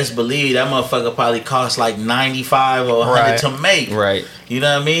 best believe that motherfucker probably costs like $95 or $100 to make. Right. You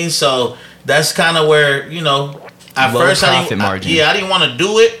know what I mean? So that's kind of where, at first I didn't want to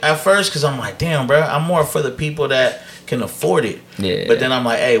do it at first because I'm like, damn, bro, I'm more for the people that can afford it. Yeah. But then I'm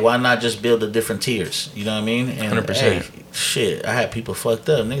like, hey, why not just build the different tiers? You know what I mean? And 100%. hey, shit, I had people fucked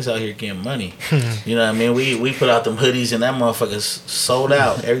up. Niggas out here getting money. You know what I mean? We put out them hoodies and that motherfucker's sold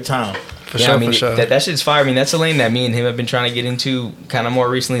out every time. For sure. That shit's fire. I mean, that's a lane that me and him have been trying to get into kind of more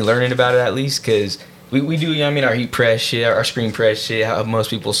recently, learning about it at least, because we do, our heat press shit, our screen press shit, how most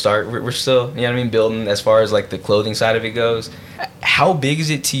people start. We're still, building as far as like the clothing side of it goes. How big is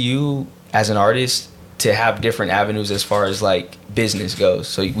it to you as an artist to have different avenues as far as like business goes?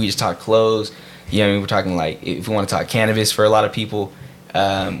 So we just talk clothes, we're talking like, if we want to talk cannabis for a lot of people,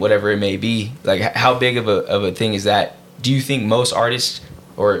 whatever it may be. Like, how big of a thing is that? Do you think most artists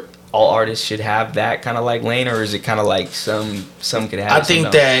or all artists should have that kind of like lane, or is it kind of like some could have? I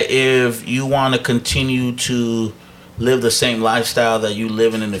think that if you want to continue to live the same lifestyle that you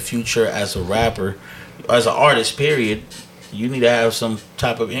living in the future as a rapper, as an artist, period, you need to have some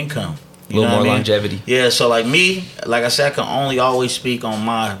type of income. A little more longevity. Yeah, so like me, like I said, I can only always speak on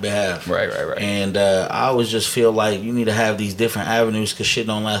my behalf. Right. And I always just feel like you need to have these different avenues because shit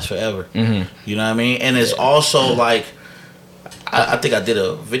don't last forever. Mm-hmm. You know what I mean? And it's also like, I think I did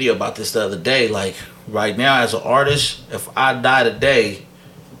a video about this the other day. Like, right now as an artist, if I die today,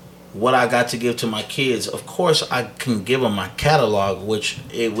 what I got to give to my kids, of course I can give them my catalog, which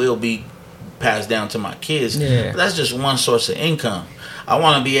it will be passed down to my kids. Yeah. But that's just one source of income. I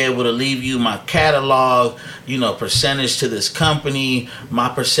want to be able to leave you my catalog, percentage to this company, my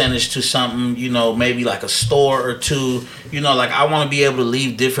percentage to something, maybe like a store or two. Like, I want to be able to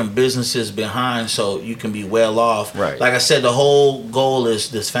leave different businesses behind so you can be well off. Right. Like I said, the whole goal is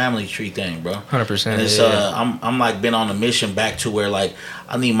this family tree thing, bro. 100%. And it's, I'm like been on a mission back to where like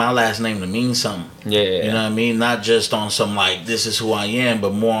I need my last name to mean something. Yeah. You know what I mean? Not just on some like this is who I am,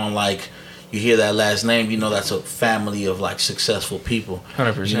 but more on like, you hear that last name, that's a family of like successful people.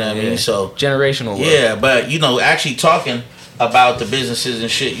 100%. You know what I mean? So generational. Yeah, but actually talking about the businesses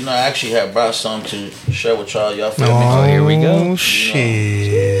and shit, I actually have brought some to share with y'all. Y'all feel me? Oh, here we go. Oh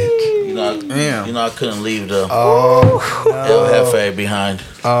shit. I couldn't leave the no. El Jefe behind.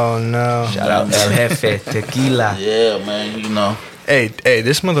 Oh no. Shout out El Jefe Tequila. Yeah, man. Hey,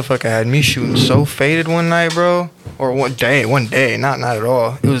 this motherfucker had me shooting so faded one night, bro. Or one day, not at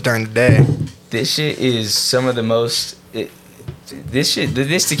all. It was during the day. This shit is some of the most. This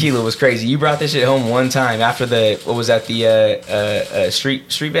tequila was crazy. You brought this shit home one time after the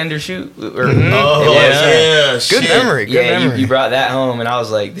street vendor shoot. Yeah. Good memory. You brought that home, and I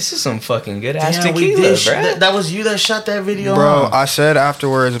was like, this is some fucking good ass tequila, bro. That was you that shot that video, bro. I said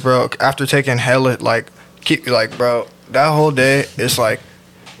afterwards, bro. After taking hella bro. That whole day, it's like,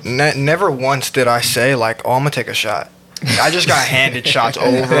 never once did I say, like, oh, I'm going to take a shot. I just got handed shots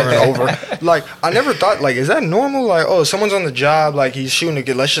over and over. Like, I never thought, like, is that normal? Like, oh, someone's on the job, like, he's shooting a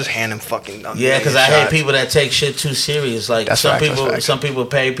good, let's just hand him fucking yeah, because I hate people that take shit too serious. Like, that's some facts. people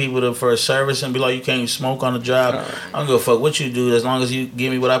pay people for a service and be like, you can't smoke on the job. I don't give a fuck what you do as long as you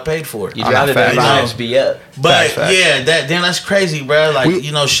give me what I paid for. You'd rather the vibes be up. But, yeah, that's crazy, bro. Like,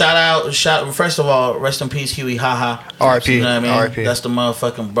 shout out, first of all, rest in peace, Huey, haha. R.I.P. You know what I mean? R.I.P. That's the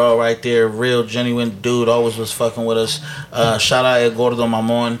motherfucking bro right there. Real, genuine dude. Always was fucking with us. Shout out El Gordo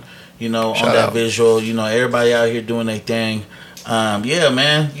Mamon, on that visual. Everybody out here doing their thing. Yeah,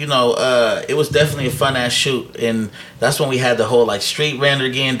 man. It was definitely a fun ass shoot, and that's when we had the whole like street render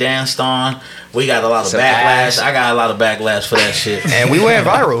getting danced on. We got a lot of backlash. I got a lot of backlash for that shit. And we went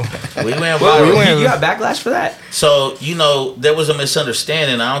viral. We went viral. You got backlash for that? So there was a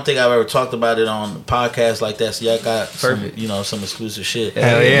misunderstanding. I don't think I've ever talked about it on the podcast like that. So y'all got some exclusive shit.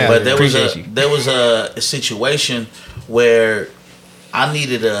 Hell yeah. But there was a situation where I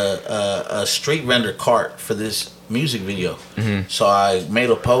needed a street render cart for this music video. Mm-hmm. So I made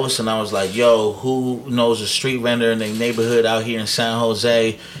a post and I was like, yo, who knows a street render in their neighborhood out here in San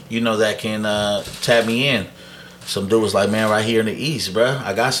Jose, that can tap me in? Some dude was like, man, right here in the East, bro,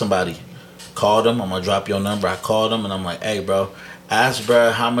 I got somebody. Called him. I'm gonna drop your number. I called him and I'm like, hey, bro, ask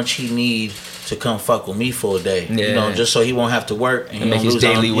bro how much he need to come fuck with me for a day. Yeah. Just so he won't have to work and he make don't his lose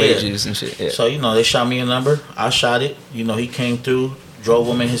daily wages and shit. Yeah. So they shot me a number. I shot it. He came through, drove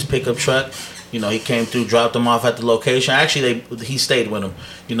him in his pickup truck. He came through, dropped him off at the location. Actually, he stayed with him.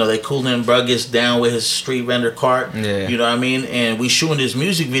 They cooled him, bro, gets down with his street vendor cart. Yeah. You know what I mean? And we shooting this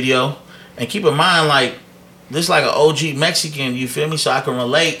music video. And keep in mind, like, this like an OG Mexican, you feel me? So I can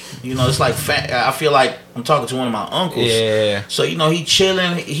relate. It's like, I feel like I'm talking to one of my uncles. Yeah. So, he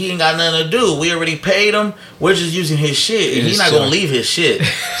chilling. He ain't got nothing to do. We already paid him. We're just using his shit. And he's not going to leave his shit.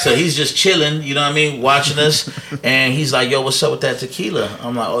 So he's just chilling, you know what I mean, watching us. And he's like, yo, what's up with that tequila?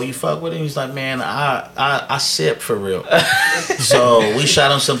 I'm like, oh, you fuck with him? He's like, man, I sip for real. So we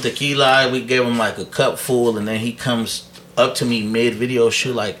shot him some tequila. We gave him like a cup full. And then he comes up to me mid-video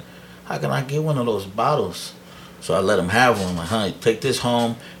shoot like, how can I get one of those bottles? So I let him have one. I'm like, honey, take this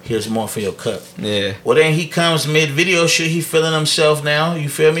home. Here's more for your cup. Yeah. Well, then he comes mid-video shoot. He feeling himself now. You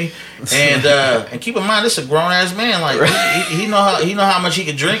feel me? And keep in mind, this is a grown-ass man. Like, he know how much he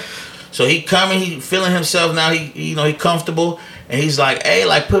can drink. So he coming. He feeling himself now. He comfortable. And he's like, hey,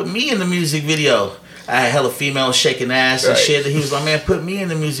 like, put me in the music video. I had hella females shaking ass and shit. And he was like, man, put me in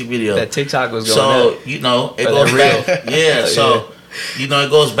the music video. That TikTok was going so, up. It goes back. Yeah, so... it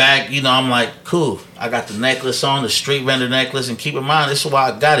goes back, I'm like, cool. I got the necklace on, the street vendor necklace, and keep in mind, this is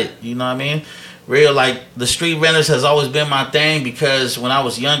why I got it. You know what I mean? Real, like, the street vendors has always been my thing because when I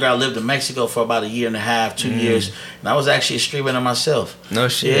was younger, I lived in Mexico for about a year and a half, 2 years, and I was actually a street vendor myself. No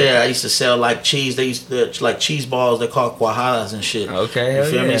shit. Yeah, I used to sell, like, cheese. They used to, like, cheese balls. They call cuajadas and shit. Okay, you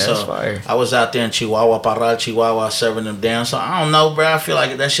feel me? That's So fire. I was out there in Chihuahua, Parral, Chihuahua, serving them down. So I don't know, bro. I feel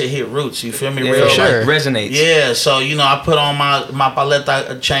like that shit hit roots. You feel me? Yeah, Real, sure. like, Resonates. Yeah, so, I put on my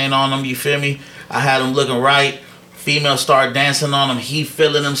paleta chain on them. You feel me? I had them looking right. Female started dancing on him. He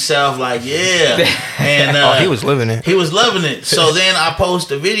feeling himself like, yeah. And he was living it. He was loving it. So then I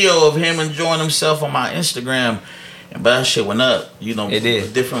posted a video of him enjoying himself on my Instagram. And that shit went up. It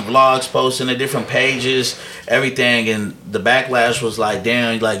did. Different vlogs posting it, different pages, everything. And the backlash was like,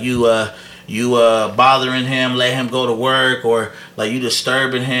 damn, like you bothering him, let him go to work, or like you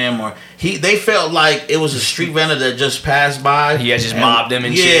disturbing him, or they felt like it was a street vendor that just passed by. You guys just mobbed him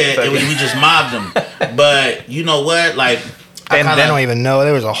and shit. Yeah, we just mobbed him. But you know what? Like, they don't even know.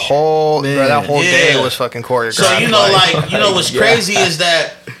 There was a whole that whole day was fucking choreographed. So what's crazy is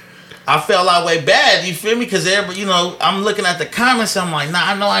that I felt that way bad. You feel me? Because everybody, I'm looking at the comments. I'm like, nah,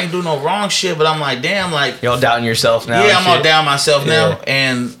 I know I ain't do no wrong shit, but I'm like, damn, like you're all doubting yourself now. Yeah, I'm all down myself now,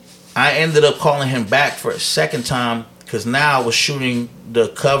 and I ended up calling him back for a second time because now I was shooting the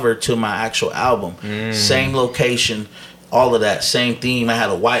cover to my actual album. Same location, all of that, same theme. I had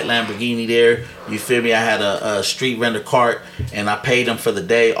a white Lamborghini there. You feel me? I had a street vendor cart, and I paid him for the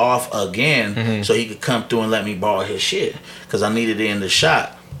day off again so he could come through and let me borrow his shit because I needed it in the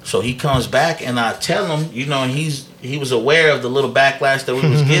shot. So he comes back, and I tell him, he was aware of the little backlash that we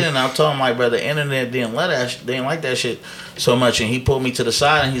was getting. I told him, like, bro, the internet didn't like that shit so much, and he pulled me to the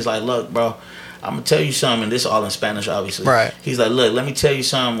side, and he's like, look, bro, I'm gonna tell you something, and this all in Spanish, obviously. Right. He's like, look, let me tell you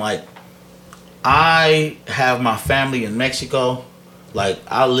something. Like, I have my family in Mexico. Like,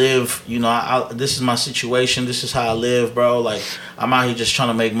 I live, this is my situation. This is how I live, bro. Like, I'm out here just trying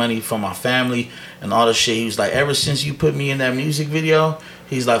to make money for my family and all this shit. He was like, ever since you put me in that music video,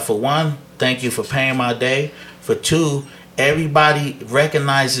 he's like, for one, thank you for paying my day. For two, everybody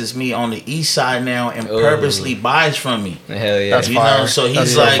recognizes me on the east side now and purposely buys from me. Hell yeah. That's fire. So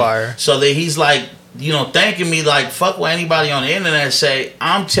he's he's like, thanking me, like, fuck what anybody on the internet say.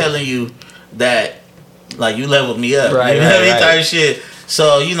 I'm telling you that, like, you leveled me up. Right, you know what I mean? right. Type shit.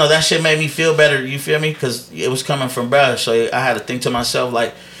 So, that shit made me feel better. You feel me? Because it was coming from bruh. So I had to think to myself,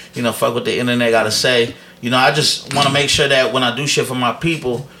 like, fuck what the internet got to say. I just want to make sure that when I do shit for my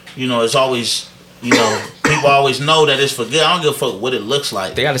people, it's always, people people always know that it's for good. I don't give a fuck what it looks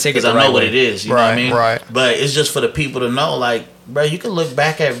like. They got to take it because the I know right what way. it is. You know what I mean? Right. But it's just for the people to know, like, bro, you can look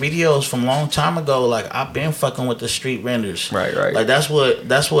back at videos from a long time ago. Like, I've been fucking with the street vendors. Right. Like, that's what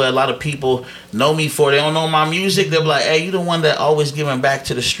a lot of people know me for. They don't know my music. They're like, hey, you the one that always giving back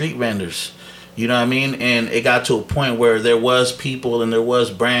to the street vendors. You know what I mean? And it got to a point where there was people and there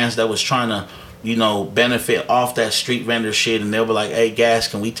was brands that was trying to, you know, benefit off that street vendor shit. And they were like, hey, Gas,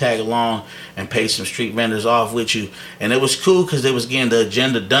 can we tag along and pay some street vendors off with you? And it was cool because they was getting the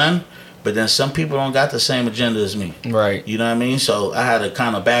agenda done. But then some people don't got the same agenda as me. Right. You know what I mean? So I had to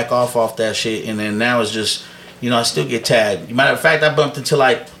kind of back off that shit. And then now it's just, you know, I still get tagged. Matter of fact, I bumped into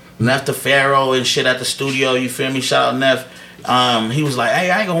like Neff the Pharaoh and shit at the studio. You feel me? Shout out Neff. He was like,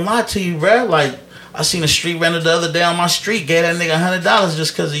 hey, I ain't gonna lie to you, bro. Like, I seen a street vendor the other day on my street. Gave that nigga $100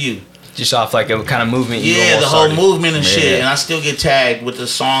 just because of you. Just off like a kind of movement. Yeah, the whole movement and shit. Yeah. And I still get tagged with the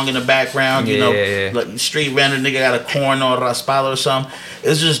song in the background. You know, like street vendor nigga got a corn or a raspado or something.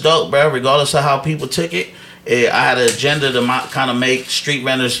 It's just dope, bro. Regardless of how people took it, I had an agenda to kind of make street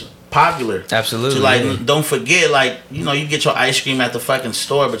vendors popular. Absolutely. To like, don't forget, like, you know, you get your ice cream at the fucking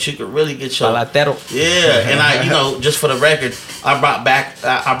store, but you could really get your Palatero. Yeah, and I, you know, just for the record, I brought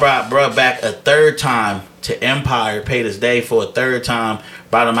bruh back a third time to Empire, paid his day for a third time,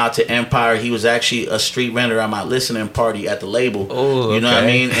 brought him out to Empire. He was actually a street vendor at my listening party at the label. Oh, you know what I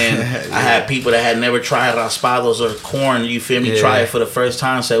mean? And I had people that had never tried raspados or corn, you feel me, try it for the first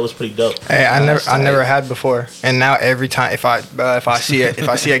time, so it was pretty dope. Hey, I never had before, and now every time if I see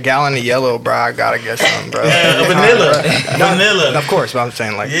a gallon of yellow, bro, I gotta get some, bro. Yeah, vanilla. Of course, but I'm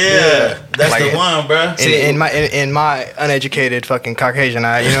saying like that's like the one, bro. In my uneducated fucking Caucasian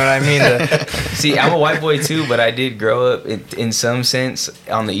eye, you know what I mean? See, I'm a white boy too, but I did grow up in some sense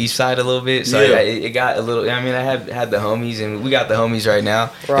on the east side a little bit, so it got a little. I mean, I had the homies, and we got the homies right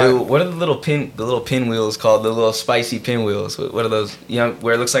now. Right. What are the little pinwheels called? The little spicy pinwheels. What are those? You know,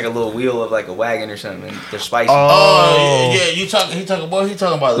 where it looks like a little wheel of like a wagon or something. And they're spicy. Oh yeah, he talking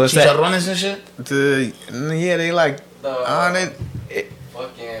about the What's that? chicharrones and shit. They like on it.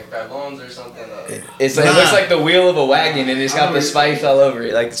 Fucking crabons or something. It looks like the wheel of a wagon, and it's got the spice all over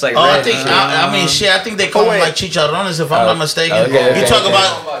it. Like it's like. Oh, red. I think they call them like chicharrones if I'm not mistaken. Okay, you talk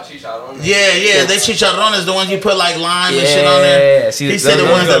about they chicharrones, the ones you put like lime and shit on there. See, he said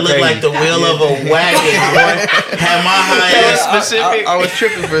the ones that look like the wheel of a wagon, boy. Had my high ass specific. I was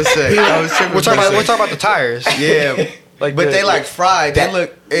tripping for a sec. We're talking about the tires. Yeah. But they like fried.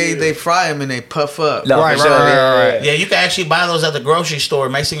 They fry them and they puff up. No, Right. Yeah, you can actually buy those at the grocery store,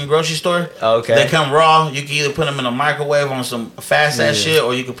 Mexican grocery store. Okay. They come raw. You can either put them in a microwave on some fast ass shit,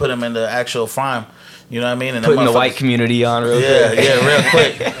 or you can put them in the actual frying. You know what I mean? And Putting the white community on real quick. real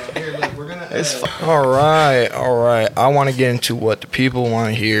quick. All right. I want to get into what the people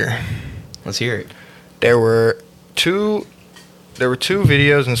want to hear. Let's hear it. There were two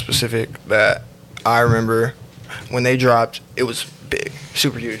videos in specific that I remember when they dropped. It was big,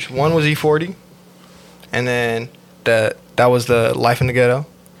 super huge. One was E40, and then that was the Life in the Ghetto,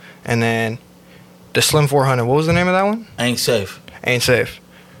 and then the Slim 400. What was the name of that one? Ain't safe. Ain't Safe.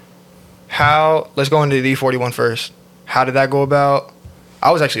 Let's go into the E40 one first. How did that go about?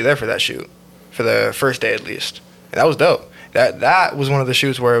 I was actually there for that shoot, for the first day at least. And that was dope. That was one of the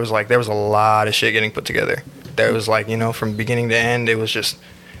shoots where it was like there was a lot of shit getting put together. There was like, you know, from beginning to end, it was just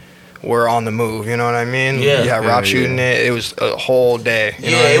we're on the move. You know what I mean? Yeah. You had Rob shooting it. It was a whole day.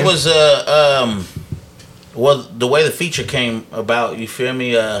 You know what I it mean? was well, the way the feature came about, you feel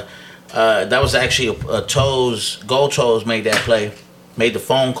me? That was actually Gold Toes made that play, made the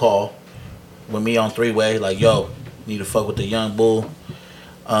phone call with me on three-way, like, yo, need to fuck with the young bull.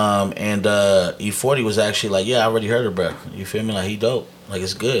 And E40 was actually like, yeah, I already heard her, bro. You feel me? Like, he dope. Like,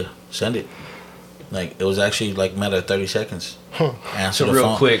 it's good. Send it. Like, it was actually like a matter of 30 seconds. Answer the real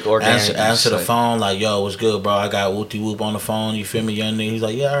phone. quick, organic. Answer the phone, like, yo, what's good, bro? I got Wooty Whoop on the phone. You feel me, young nigga? He's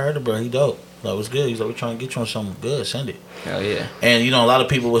like, yeah, I heard it, bro. He dope. Like, what's good? He's like, we're trying to get you on something good. Send it. Hell yeah. And, you know, a lot of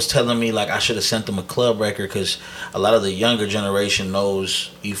people was telling me, like, I should have sent them a club record because a lot of the younger generation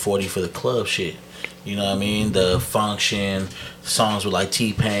knows E40 for the club shit. You know what I mean? The function, songs with, like,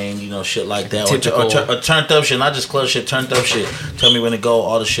 T-Pain, you know, shit like that. Or turned up shit, not just club shit, turned up shit. Tell me when to go,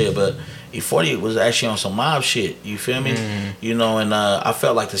 all the shit. But E40 was actually on some mob shit. You feel me? You know, and I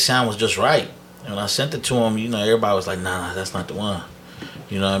felt like the sound was just right. And when I sent it to him, you know, everybody was like, nah, that's not the one.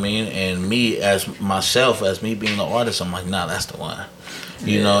 You know what I mean? And me, as me being the artist, I'm like, nah, that's the one.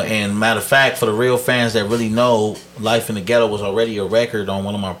 You know, and matter of fact, for the real fans that really know, Life in the Ghetto was already a record on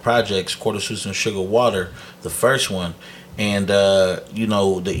one of my projects, Quarter Suits and Sugar Water, the first one. And, you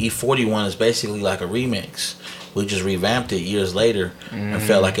know, the E40 one is basically like a remix. we just revamped it years later and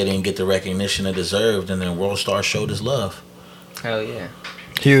felt like it didn't get the recognition it deserved, and then World Star showed his love. Hell yeah.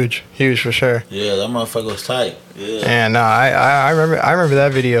 Huge for sure. Yeah, that motherfucker was tight. Yeah. And no, I remember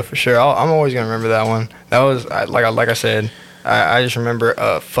that video for sure. I'm always gonna remember that one. That was like I said, I just remember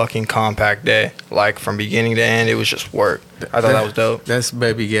a fucking compact day, like from beginning to end. It was just work. I thought that was dope. That's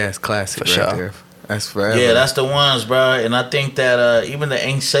BabyGas classic For right sure. there. That's forever. Yeah, that's the ones, bro. And I think that even the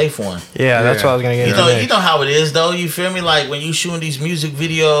Ain't Safe one. Yeah, that's Yeah. what I was gonna get You into know, next. you know how it is though. You feel me? Like when you shooting these music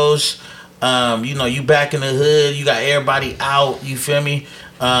videos, you know, you back in the hood, you got everybody out. You feel me?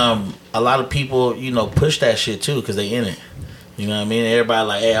 A lot of people, you know, push that shit too because they in it. You know what I mean? Everybody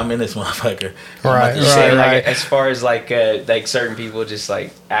like, hey, I'm in this motherfucker. Right, You say right. like as far as like certain people just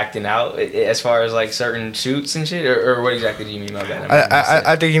like acting out, as far as like certain shoots and shit, or what exactly do you mean by that?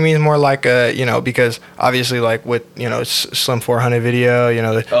 I think he means more like you know, because obviously like with, you know, Slim 400 video, you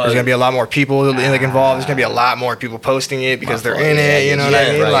know, there's gonna be a lot more people like involved. There's gonna be a lot more people posting it because they're in it. You know what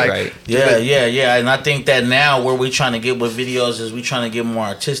I mean? right, Like, right. Yeah. And I think that now where we trying to get with videos is we trying to get more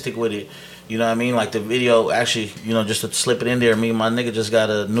artistic with it. You know what I mean? Like the video, actually, you know, just to slip it in there, me and my nigga just got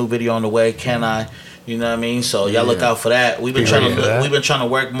a new video on the way. Can I? You know what I mean? So y'all look out for that. We've been trying to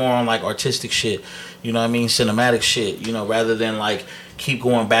work more on like artistic shit. You know what I mean? Cinematic shit. You know, rather than like keep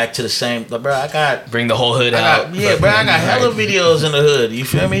going back to the same. Like, bro, I got Bring the whole hood out. Yeah, bro, I got hella videos in the hood. You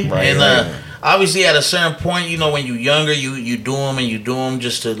feel me? Right, And obviously, at a certain point, you know, when you younger, you do them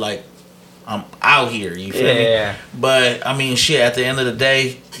just to like, I'm out here. You feel me? Yeah. But I mean, shit. At the end of the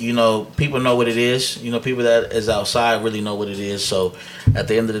day, you know, people know what it is. You know, people that is outside really know what it is. So at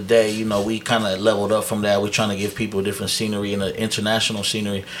the end of the day, you know, we kind of leveled up from that. We're trying to give people different scenery and international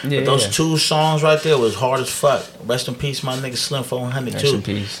scenery. Yeah, but those two songs right there was hard as fuck. Rest in peace, my nigga Slim 400 Rest too. in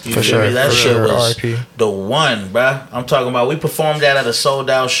peace. You For feel me? sure, That for shit sure. was R.I.P. the one, bruh. I'm talking about. We performed that at a sold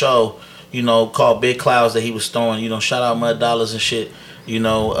out show, you know, called Big Clouds that he was throwing. You know, shout out Mud Dollars and shit. You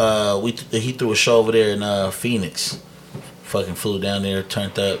know, he threw a show over there in Phoenix. Fucking flew down there,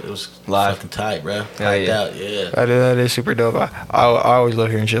 turned up. It was Live. fucking tight, bruh. Hell Hyped yeah. out, yeah. that is super dope. I always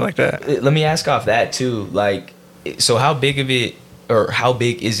love hearing shit like that. Let me ask off that too. Like, so how big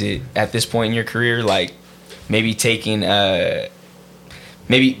is it at this point in your career? Like, maybe taking,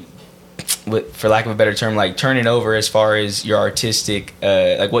 maybe, for lack of a better term, like turning over as far as your artistic,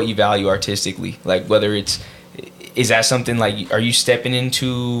 like what you value artistically. Like whether is that something like, are you stepping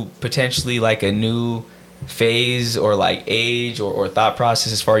into potentially like a new phase or like age or thought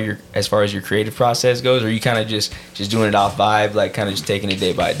process as far as your creative process goes, or are you kind of just doing it off vibe, like kind of just taking it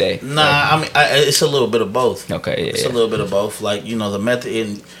day by day? Nah, I mean, it's a little bit of both. Okay, It's a little bit of both. Like, you know, the method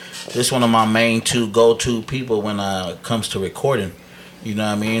in this one of my main two go-to people when it comes to recording. You know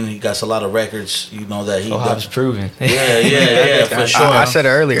what I mean? He got a lot of records, you know, that he Hobbs proven. Yeah, for sure. I said it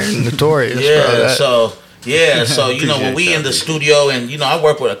earlier, notorious. Yeah, bro, so you know, when we in the studio and you know, I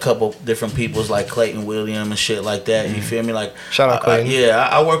work with a couple different peoples like Clayton William and shit like that. You feel me? Like, Shout out Clayton.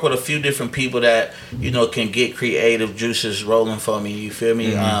 I work with a few different people that you know can get creative juices rolling for me. You feel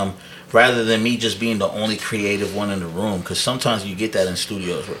me? Rather than me just being the only creative one in the room, because sometimes you get that in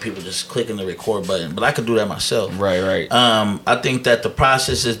studios where people just clicking the record button. But I could do that myself. Right. I think that the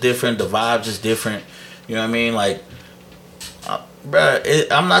process is different, the vibes is different. You know what I mean? Like,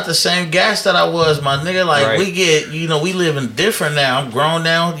 bruh, I'm not the same gas that I was, my nigga. Like, Right. we get, you know, we living different now. I'm grown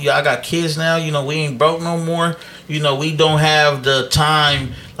now. Yeah, I got kids now. You know, we ain't broke no more. You know, we don't have the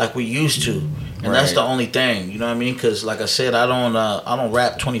time like we used to. And that's Right. the only thing, you know what I mean? Because, like I said, I don't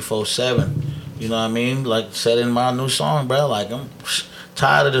rap 24/7. You know what I mean? Like said in my new song, bro. Like, I'm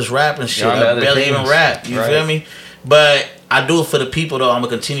tired of this rapping shit. You're on to I other barely even things. rap. You Right. feel me? But I do it for the people, though. I'm gonna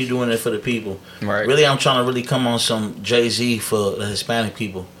continue doing it for the people. Right. Really, I'm trying to really come on some Jay-Z for the Hispanic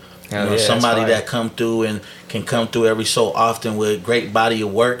people. Hell You know, yeah, somebody that's fire. that come through and can come through every so often with great body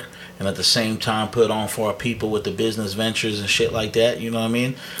of work, and at the same time put on for our people with the business ventures and shit like that. You know what I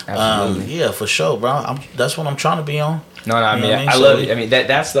mean? Absolutely. Yeah, for sure, bro. That's what I'm trying to be on. No, I You mean, know what I mean? I So love we- it. I mean,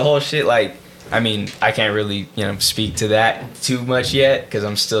 that's the whole shit. Like, I mean, I can't really, speak to that too much yet because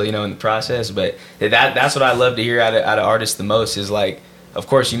I'm still, in the process. But that's what I love to hear out of artists the most is like, of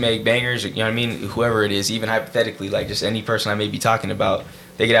course, you make bangers. You know what I mean? Whoever it is, even hypothetically, like just any person I may be talking about,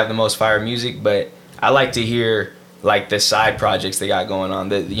 they could have the most fire music. But I like to hear like the side projects they got going on,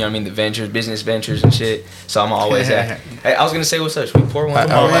 the the ventures, business ventures and shit. So I'm always at. Hey, I was gonna say, what's up? Should we pour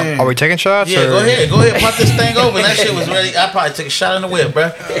one? Are we taking shots? Yeah, or? go ahead, pop this thing open. That shit was ready. I probably took a shot in the whip,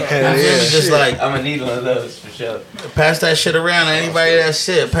 bro. Just like I'm gonna need one of those for sure. pass that shit around. Anybody that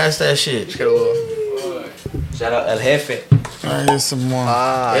shit, pass that shit. Shout out El Jefe. Alright, here's some more.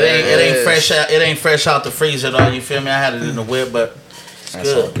 It ain't fresh out. It ain't fresh out the freezer though. You feel me? I had it in the whip, but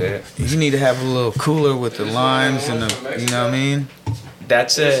That's all good. You need to have a little cooler with the limes and the, you know what I mean?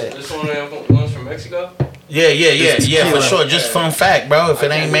 That's it. This one of them ones from Mexico? Yeah, for sure. Just fun fact, bro. If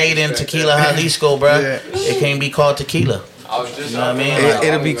it ain't made in Tequila, Jalisco, bro, it can't be called tequila. You know what I mean?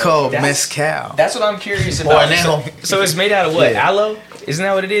 It'll be called mezcal. That's what I'm curious about. Or So it's made out of what? Aloe? Isn't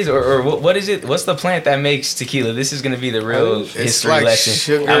that what it is? Or what is it? What's the plant that makes tequila? This is going to be the real history like lesson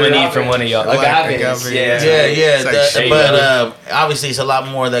sugar. I'm going to need from one of y'all. Like Agave. agave. Yeah. But obviously it's a lot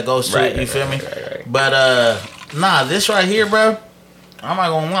more that goes to it. You feel me? Right. But nah, this right here, bro. I'm not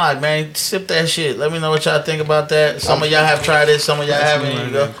gonna lie, man. Sip that shit. Let me know what y'all think about that. Some of y'all have tried it. Some of y'all haven't. Here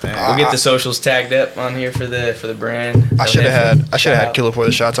you go. We'll get the socials tagged up on here for the brand. I should have had Killer for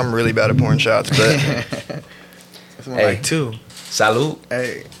the shots. I'm really bad at pouring shots, but That's more like 2. Salud.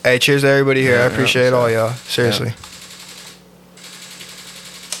 hey, cheers to everybody here. I appreciate all y'all. Seriously.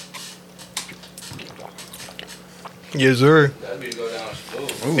 Yes, sir. That'd be to go down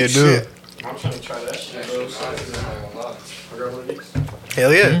smooth. Yeah, dude. I'm trying to try that shit, bro. I got one of these.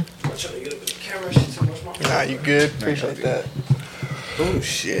 Hell yeah. I'm trying to get up with the camera. Shit too much. Nah, you good. Appreciate that. Oh,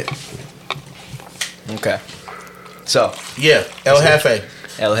 shit. Okay. So, Yeah, El Jefe.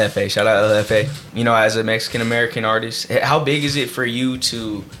 El Jefe. Shout out El Jefe. You know, as a Mexican American artist, how big is it for you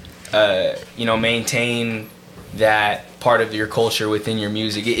to, maintain that part of your culture within your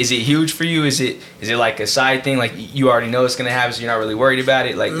music? Is it huge for you? Is it like a side thing? Like you already know it's gonna happen, so you're not really worried about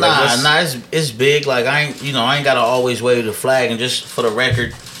it? Nah, it's big. Like I ain't gotta always wave the flag. And just for the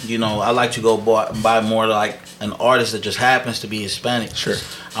record, I like to go buy more like an artist that just happens to be Hispanic. Sure.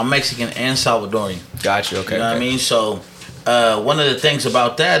 I'm Mexican and Salvadorian. Gotcha. Okay. You know what I mean? So one of the things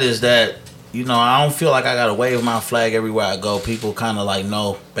about that is that I don't feel like I gotta wave my flag everywhere I go. People kind of like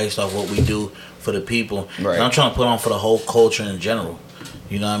know based off what we do for the people. Right. And I'm trying to put on for the whole culture in general.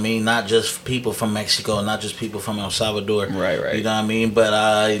 You know what I mean? Not just people from Mexico, not just people from El Salvador. Right. You know what I mean? But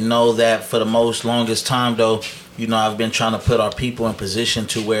I know that for the longest time, though, I've been trying to put our people in position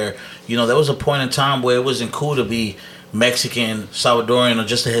to where, there was a point in time where it wasn't cool to be Mexican, Salvadorian, or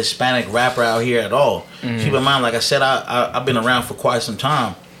just a Hispanic rapper out here at all. Mm-hmm. Keep in mind, like I said, I've been around for quite some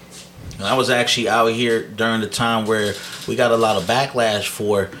time. And I was actually out here during the time where we got a lot of backlash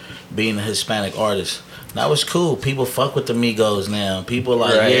for being a Hispanic artist. That was cool. People fuck with the Migos now. People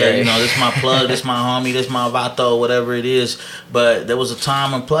like, Right. this my plug, this my homie, this my vato, whatever it is. But there was a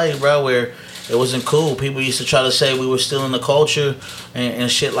time and place, bro, where it wasn't cool. People used to try to say we were still in the culture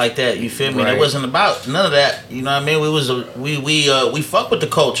and shit like that. You feel me? Right. It wasn't about none of that. You know what I mean? We fuck with the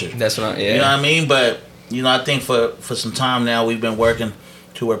culture. That's what You know what I mean? But I think for some time now we've been working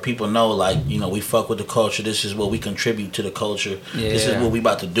to where people know, like, we fuck with the culture. This is what we contribute to the culture. Yeah. This is what we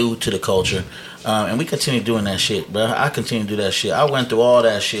about to do to the culture. And we continue doing that shit, bro. I continue to do that shit. I went through all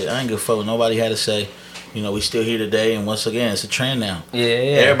that shit. I ain't give a fuck what nobody had to say. We still here today, and once again, it's a trend now. Yeah.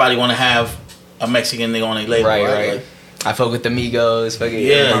 Everybody want to have a Mexican nigga on their label, right? Right. I fuck with the Migos.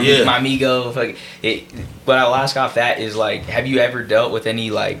 My Migo. What I'll ask off that is, like, have you ever dealt with any,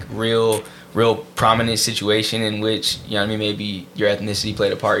 like, real prominent situation in which, maybe your ethnicity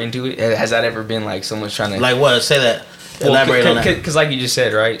played a part into it? Has that ever been, like, someone's trying to... Like what? Say that. Elaborate on that. Because like you just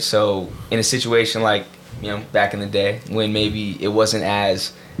said, right? So in a situation like, back in the day when maybe it wasn't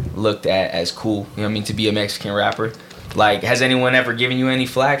as looked at as cool, to be a Mexican rapper. Like, has anyone ever given you any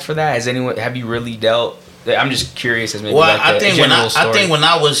flack for that? Have you really dealt... I'm just curious as maybe I think when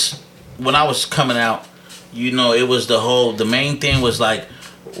I was coming out, it was the main thing was like,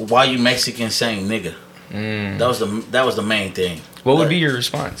 why you Mexican saying nigga? That was the main thing. What would be your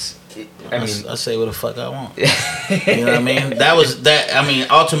response? I say what the fuck I want. You know what I mean? That was that. I mean,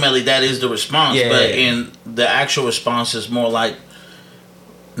 ultimately that is the response. In the actual response is more like,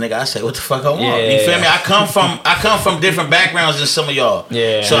 nigga, I say what the fuck I want. You feel me? I come from different backgrounds than some of y'all.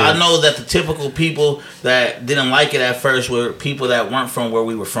 So I know that the typical people that didn't like it at first were people that weren't from where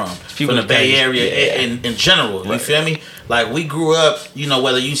we were from the Bay Area in general. You feel me? Like, we grew up,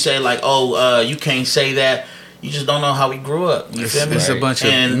 whether you say like, you can't say that. You just don't know how we grew up. You feel me? It's a bunch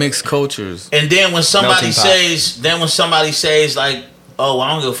of mixed cultures. And then when somebody says like, oh,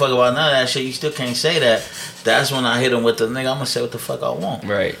 I don't give a fuck about none of that shit, you still can't say that. That's when I hit them with the nigga, I'm gonna say what the fuck I want.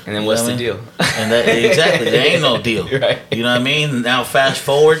 Right. And then what's the deal? And exactly, there ain't no deal. Right. You know what I mean? Now fast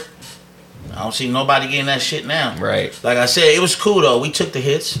forward, I don't see nobody getting that shit now. Right. Like I said, it was cool though. We took the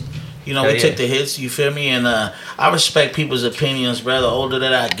hits. We took the hits, you feel me? And I respect people's opinions, bro. The older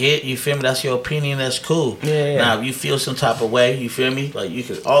that I get, you feel me? That's your opinion, that's cool. Yeah. Now, if you feel some type of way, you feel me? Like, you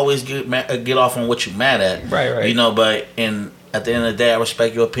could always get off on what you mad at. Right. But in at the end of the day, I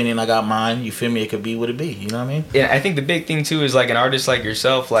respect your opinion. I got mine. You feel me? It could be what it be. You know what I mean? Yeah, I think the big thing too is like an artist like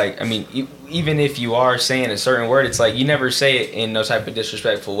yourself. Like, I mean, even if you are saying a certain word, it's like you never say it in no type of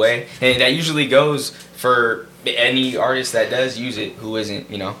disrespectful way, and that usually goes for any artist that does use it who isn't,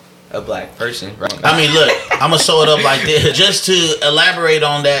 you know, a black person. Right? I mean, look, I'm gonna sew it up like this. Just to elaborate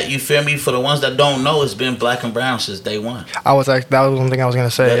on that, you feel me? For the ones that don't know, it's been black and brown since day one. That was one thing I was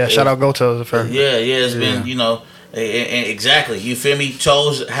gonna say. Yeah, shout out Goto for. Yeah, it's been, you know. Exactly, you feel me?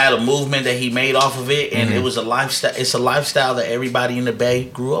 Chose had a movement that he made off of it, and it was a lifestyle. It's a lifestyle that everybody in the Bay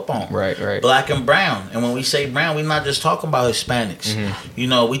grew up on. Right. Black and brown, and when we say brown, we're not just talking about Hispanics. You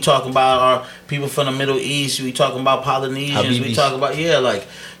know, we talking about our people from the Middle East. We talking about Polynesians. We talking about like,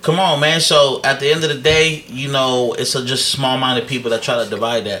 come on, man. So at the end of the day, you know, it's just small-minded people that try to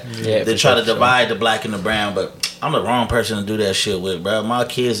divide that. Yeah, they try to divide the black and the brown, but I'm the wrong person to do that shit with, bro. My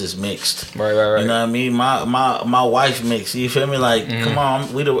kids is mixed. Right. You know what I mean? My wife mixed. You feel me? Like, come on,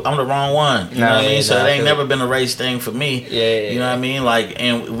 I'm the wrong one. You know what I mean? So it ain't never been a race thing for me. Yeah. You know what I mean? Like,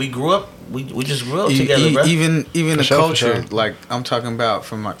 and we grew up. We just grew up together, bro. Even the sure, culture, for sure. like I'm talking about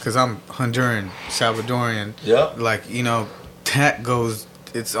because I'm Honduran, Salvadorian. Yep. Like, you know, that goes.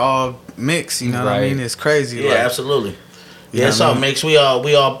 It's all mixed. You know what I Right. mean? It's crazy. Yeah, like, absolutely. You Yeah, know it's what I all mean? mixed. We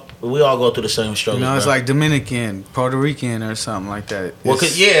all go through the same struggle. You know, it's bro. like Dominican, Puerto Rican, or something like that. Well,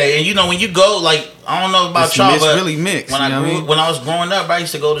 and you know when you go, like, I don't know about y'all, it's but really mixed. when you know what I mean? when I was growing up, I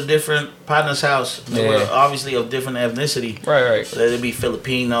used to go to different partners' house. They were Yeah. obviously of different ethnicity. Right. It'd be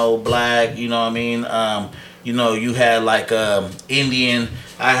Filipino, black. You know what I mean? You know, you had like Indian.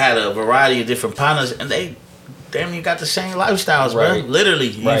 I had a variety of different partners, and they damn near got the same lifestyles, bro. Right. Literally,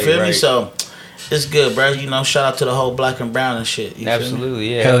 you Right, feel me? right. So it's good, bro. You know, shout out to the whole black and brown and shit. You feel me?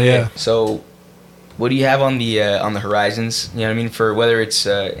 Absolutely, yeah. Hell yeah. So, what do you have on the horizons? You know what I mean? For whether it's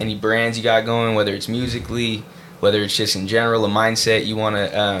any brands you got going, whether it's musically, whether it's just in general a mindset you want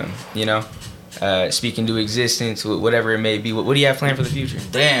to, speak into existence, whatever it may be. What do you have planned for the future?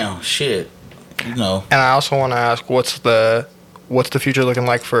 Damn, shit. You know. And I also want to ask, what's the future looking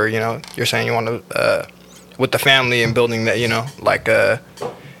like for, you know, you're saying you want to with the family and building that, you know, like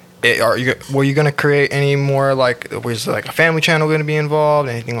were you gonna create any more, like, was like a family channel gonna be involved,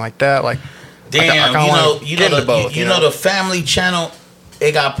 anything like that? Like, Damn, you know the family channel,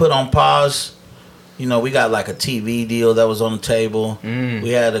 it got put on pause. You know, we got like a TV deal that was on the table. We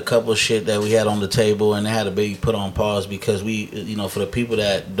had a couple of shit that we had on the table, and it had to be put on pause because we, you know, for the people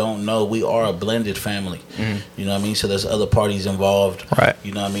that don't know, we are a blended family. You know what I mean? So there's other parties involved. Right.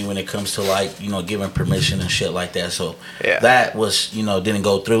 You know what I mean? When it comes to, like, you know, giving permission and shit like that. So Yeah. that was, you know, didn't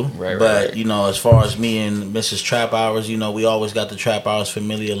go through. Right, but, right. you know, as far as me and Mrs. Trap Hours, you know, we always got the Trap Hours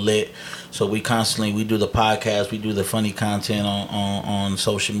familiar lit. So we do the podcast, we do the funny content on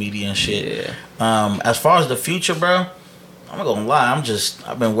social media and shit. Yeah. As far as the future, bro, I'm not gonna lie.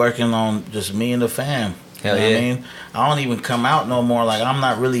 I've been working on just me and the fam. Hell you know yeah. what I mean? I don't even come out no more. Like, I'm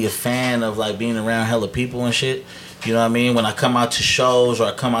not really a fan of, like, being around hella people and shit. You know what I mean? When I come out to shows or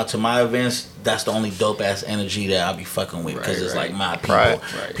I come out to my events, that's the only dope ass energy that I'll be fucking with, because it's like my people, Right.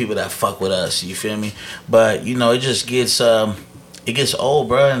 people that fuck with us. You feel me? But, you know, it just gets it gets old,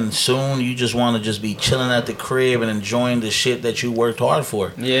 bro, and soon you just want to just be chilling at the crib and enjoying the shit that you worked hard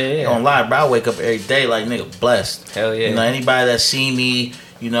for. Yeah. Don't lie, bro. I wake up every day like, nigga, blessed. Hell yeah. You know, anybody that see me,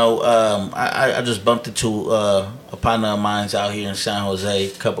 you know, I just bumped into a partner of mine's out here in San Jose a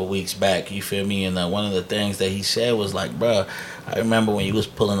couple weeks back. You feel me? And one of the things that he said was like, bro, I remember when you was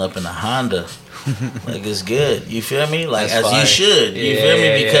pulling up in a Honda. Like, it's good. You feel me? Like, That's as fire. you should. You Yeah, feel me?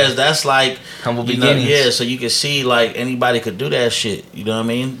 yeah, Because yeah. that's like, Humble you know, beginnings. yeah, so you can see, like, anybody could do that shit. You know what I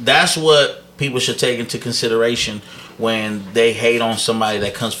mean? That's what people should take into consideration when they hate on somebody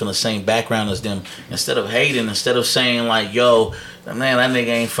that comes from the same background as them. Instead of hating, instead of saying, like, yo, man, that nigga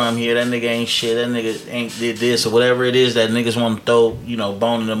ain't from here, that nigga ain't shit, that nigga ain't did this, or whatever it is that niggas want to throw, you know,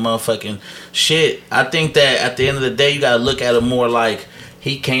 bone in the motherfucking shit. I think that at the end of the day, you gotta look at it more like,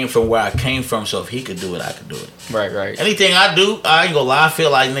 he came from where I came from, so if he could do it, I could do it. Right. Anything I do, I ain't gonna lie, I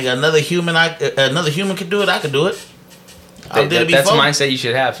feel like, nigga, another human could do it, I could do it. I did it That's a before. mindset you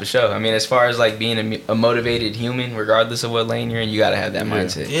should have, for sure. I mean, as far as like being a motivated human, regardless of what lane you're in, you gotta have that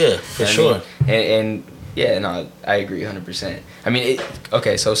mindset. Yeah, for You know sure. what I mean? And yeah, no, I agree 100%. I mean,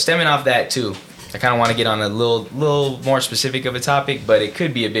 okay, so stemming off that too, I kind of want to get on a little more specific of a topic, but it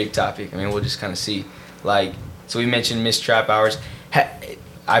could be a big topic. I mean, we'll just kind of see. Like, so we mentioned Miss Trap Hours.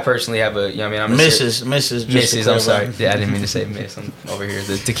 I personally have a, you know what I mean? Mrs. I'm sorry. Yeah, I didn't mean to say Miss. I'm over here.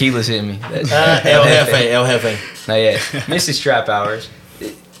 The tequila's hitting me. El Jefe. No, yeah. Mrs. Trap Hours.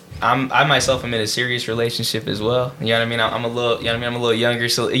 I myself am in a serious relationship as well. You know what I mean? I'm a little, you know what I mean? I'm a little younger,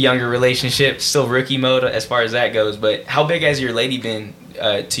 so a younger relationship, still rookie mode as far as that goes. But how big has your lady been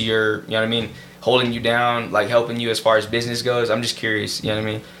to your, you know what I mean, holding you down, like helping you as far as business goes? I'm just curious, you know what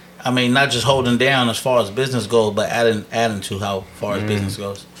I mean? I mean, not just holding down as far as business goes, but adding to how far as business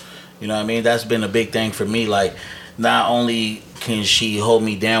goes. You know what I mean? That's been a big thing for me. Like, not only can she hold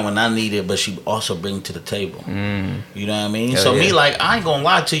me down when I need it, but she also bring to the table. You know what I mean? Hell so yeah. me, like, I ain't gonna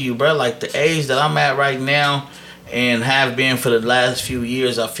lie to you, bro. Like, the age that I'm at right now and have been for the last few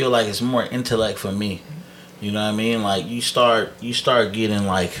years, I feel like it's more intellect for me. You know what I mean? Like, you start getting,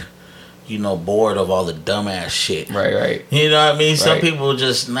 like, you know, bored of all the dumbass shit. Right. You know what I mean? Some Right. people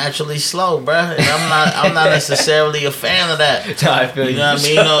just naturally slow, bruh. And I'm not necessarily a fan of that. I feel You know what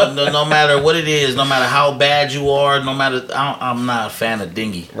I mean? No matter what it is, no matter how bad you are, no matter, I'm not a fan of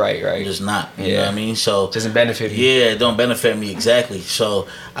dingy. Right. I'm just not. You know Yeah. what I mean? So Doesn't benefit you. yeah, it don't benefit me exactly. So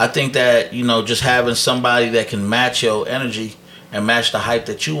I think that, you know, just having somebody that can match your energy and match the hype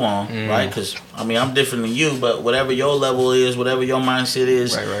that you on, right? Because, I mean, I'm different than you, but whatever your level is, whatever your mindset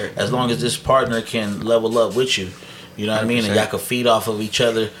is, Right. as long as this partner can level up with you, you know what I mean? And 100%. y'all can feed off of each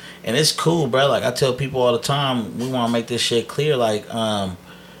other. And it's cool, bro. Like, I tell people all the time, we want to make this shit clear. Like,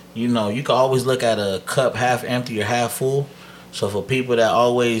 you know, you can always look at a cup half empty or half full. So for people that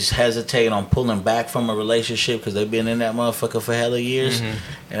always hesitate on pulling back from a relationship because they've been in that motherfucker for hella years,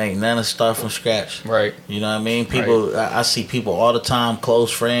 it ain't none to start from scratch. Right. You know what I mean? People, I see people all the time,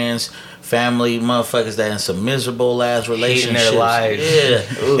 close friends, family, motherfuckers that in some miserable ass relationships. Hating their lives.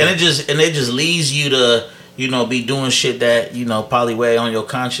 Yeah, Ooh. and it just leads you to, you know, be doing shit that, you know, probably weigh on your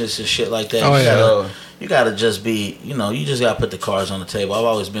conscience and shit like that. Oh, yeah. So, you gotta just be, you know, you just gotta put the cards on the table. I've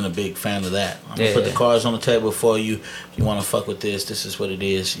always been a big fan of that. I'm gonna put the cards on the table for you. You wanna fuck with this, this is what it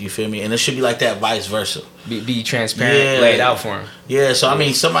is. You feel me? And it should be like that vice versa. Be transparent, Yeah. lay it out for him. Yeah, so I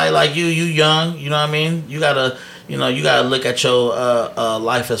mean, somebody like you young, you know what I mean? You gotta look at your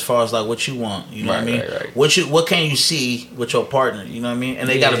life as far as like what you want. You know what I mean? Right. What can you see with your partner? You know what I mean? And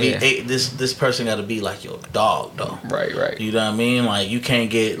they gotta be Yeah. this person gotta be like your dog though. Right. You know what I mean? Like, you can't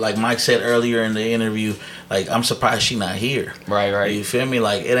get, like Mike said earlier in the interview, like, I'm surprised she not here. Right. You feel me?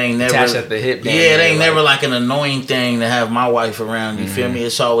 Like, it ain't never Attached at the hip. Yeah, it ain't never like an annoying thing to have my wife around. You feel me?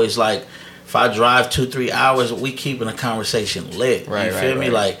 It's always like, if I drive 2-3 hours, we keeping a conversation lit. Right, You feel me?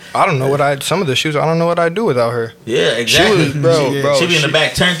 right. Like, I don't know some of the shoes, I don't know what I'd do without her. yeah, exactly. She was, bro, she be in the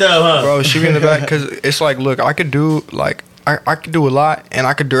back turned up, huh? Bro, she be in the back because it's like, look, I could do I could do a lot and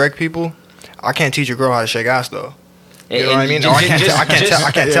I could direct people. I can't teach a girl how to shake ass though. You know what I mean? Or I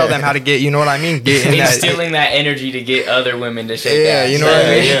can't tell them how to get. You know what I mean? Get in that. Instilling that energy to get other women to shake Yeah, ass. you know what I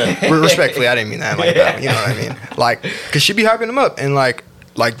mean. Yeah. Respectfully, I didn't mean that like that. You know what I mean? Like, cause she be hyping them up and like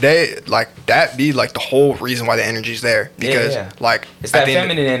that be like the whole reason why the energy's there because like it's that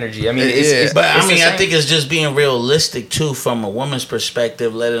feminine energy. I mean, But I it's the mean, I same. think it's just being realistic too, from a woman's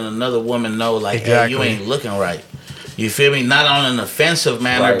perspective, letting another woman know, like, Exactly. hey, you ain't looking right. You feel me? Not on an offensive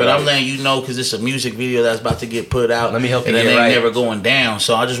manner, Right, but right. I'm letting you know because it's a music video that's about to get put out. Let me help you and it get ain't right. never going down.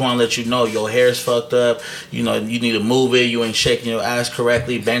 So I just want to let you know your hair's fucked up. You know, you need to move it. You ain't shaking your ass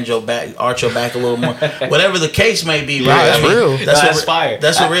correctly. Bend your back, arch your back a little more. Whatever the case may be, Nah, right? that's real. That's fire.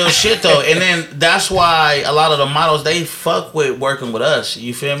 That's a real shit though. And then that's why a lot of the models, they fuck with working with us.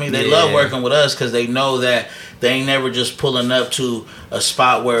 You feel me? They love working with us because they know that they ain't never just pulling up to a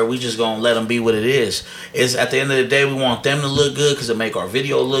spot where we just gonna let them be what it is. It's at the end of the day, we want them to look good because it make our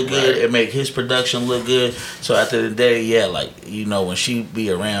video look good. It make his production look good. So at the end of the day, yeah, like, you know, when she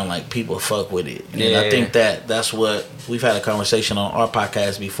be around, like, people fuck with it. And I think that's what we've had a conversation on our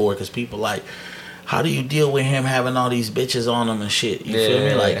podcast before because people like, how do you deal with him having all these bitches on him and shit? You feel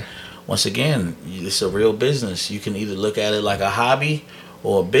me? Like, once again, it's a real business. You can either look at it like a hobby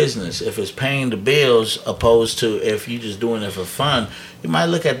or a business. If it's paying the bills opposed to if you just doing it for fun, you might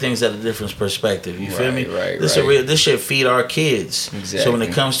look at things at a different perspective. You feel me? This shit feed our kids. Exactly. So when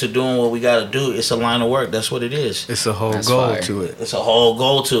it comes to doing what we gotta do, it's a line of work. That's what it is. It's a whole That's goal fire. to it. It's a whole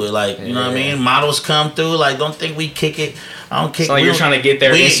goal to it. Like, you know what I mean? Models come through. Like, don't think we kick it. I don't kick. It's like we you're don't- trying to get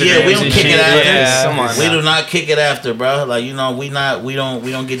their we Instagrams don't and kick shit. it after. Yeah, come on We now. do not kick it after, bro. Like, you know, we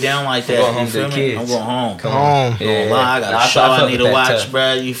don't get down like that. going home You to feel the me? kids. I'm going home. Come on. Don't lie, I got Nah, a show I fuck I need with to that watch, too.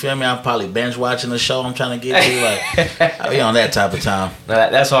 bro. You feel me? I'm probably binge watching the show I'm trying to get to. Like, I be on that type of time. No,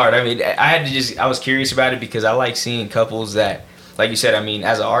 that's hard. I mean, I was curious about it because I like seeing couples that, like you said, I mean,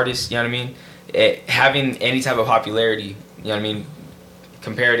 as an artist, you know what I mean? Having any type of popularity, you know what I mean?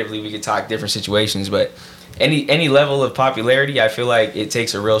 Comparatively, we could talk different situations, but any level of popularity, I feel like it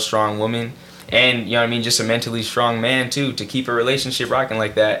takes a real strong woman and, you know what I mean, just a mentally strong man too to keep a relationship rocking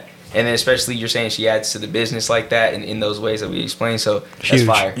like that. and then especially you're saying she adds to the business like that, and in those ways that we explained. So that's Huge.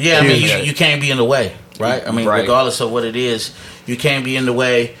 fire. Yeah, I mean, you can't be in the way, right? I mean, Right. regardless of what it is, you can't be in the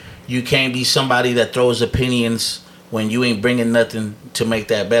way. You can't be somebody that throws opinions when you ain't bringing nothing to make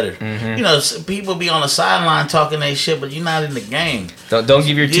that better. You know, people be on the sideline talking they shit, but you're not in the game. Don't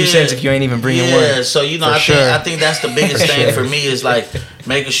give your 2 cents if you ain't even bringing one. Yeah, so you know, I think that's the biggest thing for me is like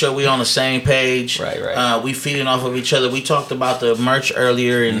making sure we on the same page. Right. We feeding off of each other. We talked about the merch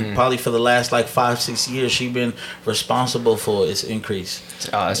earlier, and probably for the last like 5-6 years, she been responsible for its increase.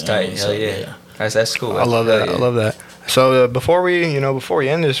 Oh, that's tight. Hell yeah. That's cool. I love that. Yeah. I love that. So before we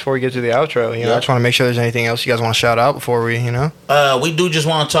end this, before we get to the outro, I just want to make sure there's anything else you guys want to shout out before we, We do just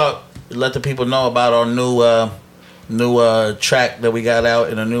want to let the people know about our new track that we got out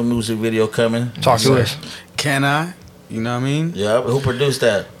and a new music video coming. Talk to us. Can I? You know what I mean? Yeah, who produced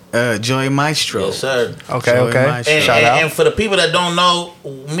that? Joy Maestro. Yes, sir. Okay. Joy Maestro. Shout out. And for the people that don't know,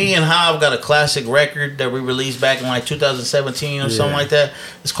 me and Hav got a classic record that we released back in like 2017 or something like that.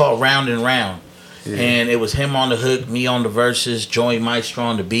 It's called Round and Round. Yeah. And it was him on the hook, me on the verses, Joy Maestro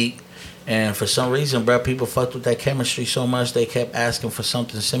on the beat. And for some reason, bro, people fucked with that chemistry so much they kept asking for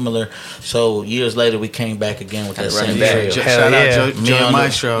something similar. So years later, we came back again with that same trio. Shout out Joy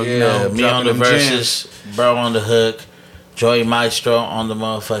Maestro. Me on the verses, bro on the hook, Joy Maestro on the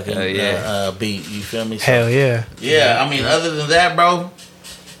motherfucking beat. You feel me? So, Hell yeah. Yeah, I mean, other than that, bro,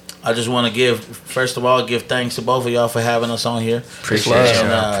 I just want to first of all, give thanks to both of y'all for having us on here. Appreciate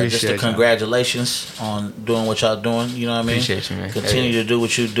and just the congratulations on doing what y'all doing. You know what I mean? Appreciate you, man. Continue to do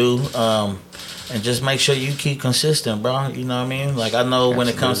what you do. And just make sure you keep consistent, bro. You know what I mean? Like, I know when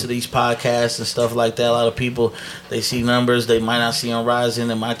it comes to these podcasts and stuff like that, a lot of people, they see numbers, they might not see them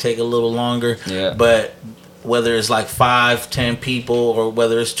rising. It might take a little longer. Yeah. But whether it's like 5, 10 people or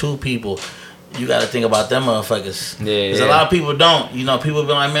whether it's 2 people, you got to think about them motherfuckers. Because a lot of people don't. You know, people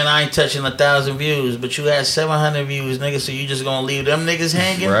be like, man, I ain't touching 1,000 views, but you had 700 views, nigga, so you just going to leave them niggas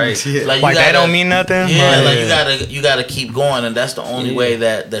hanging? Right. Yeah. Like that don't mean nothing? Yeah, like you gotta keep going, and that's the only way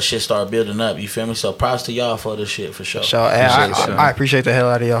that shit start building up. You feel me? So props to y'all for this shit, for sure. So I appreciate the hell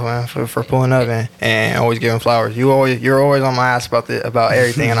out of y'all, man, for pulling up and always giving flowers. You're always on my ass about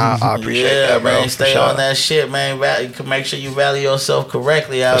everything, and I appreciate that, bro. Man, stay on that shit, man. You can make sure you value yourself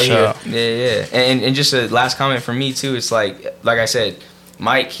correctly out here. Yeah. And just a last comment from me too. It's like I said,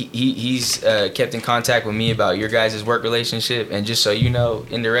 Mike, he's kept in contact with me about your guys' work relationship, and just so you know,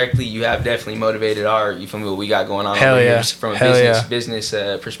 indirectly, you have definitely motivated you feel me, what we got going on over here from a business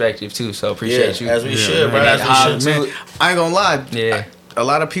perspective too. So appreciate you. As we should, bro. As we should. Man, I ain't gonna lie. Yeah. A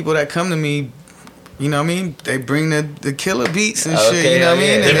lot of people that come to me, you know what I mean? They bring the killer beats and shit, you know what I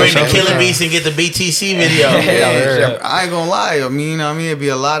mean? They bring the killer beats and get the BTC video. I ain't gonna lie. I mean, you know what I mean? It'd be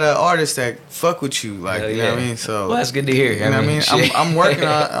a lot of artists that fuck with you, like, you know what I mean? So, well, that's good to hear. You know what I mean? I'm working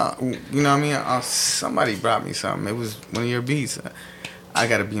on, you know what I mean? Somebody brought me something. It was one of your beats. I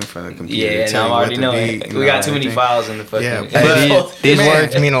gotta be in front of the computer. Yeah, now I already know. We got too many files in the fucking. Yeah, these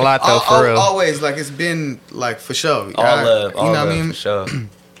words mean a lot though, for real. Always, like, it's been like for sure. All love, you know what I mean? For sure.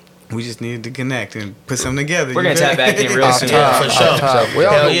 We just needed to connect and put something together. We're gonna tap back in real soon. For sure.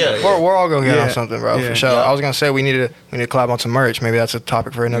 We're all gonna get on something, bro. Yeah. For sure. I was gonna say we need to collab on some merch. Maybe that's a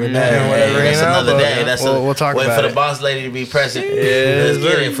topic for another day or whatever. That's another day. We'll talk about it. Wait for the boss lady to be present. Let's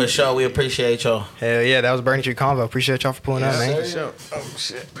get it for sure. We appreciate y'all. Hell yeah, that was Burning Tree Convo. Appreciate y'all for pulling up, man. For sure. Oh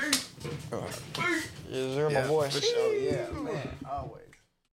shit. Yes, sir, my boy. For sure. Yeah, man. Always.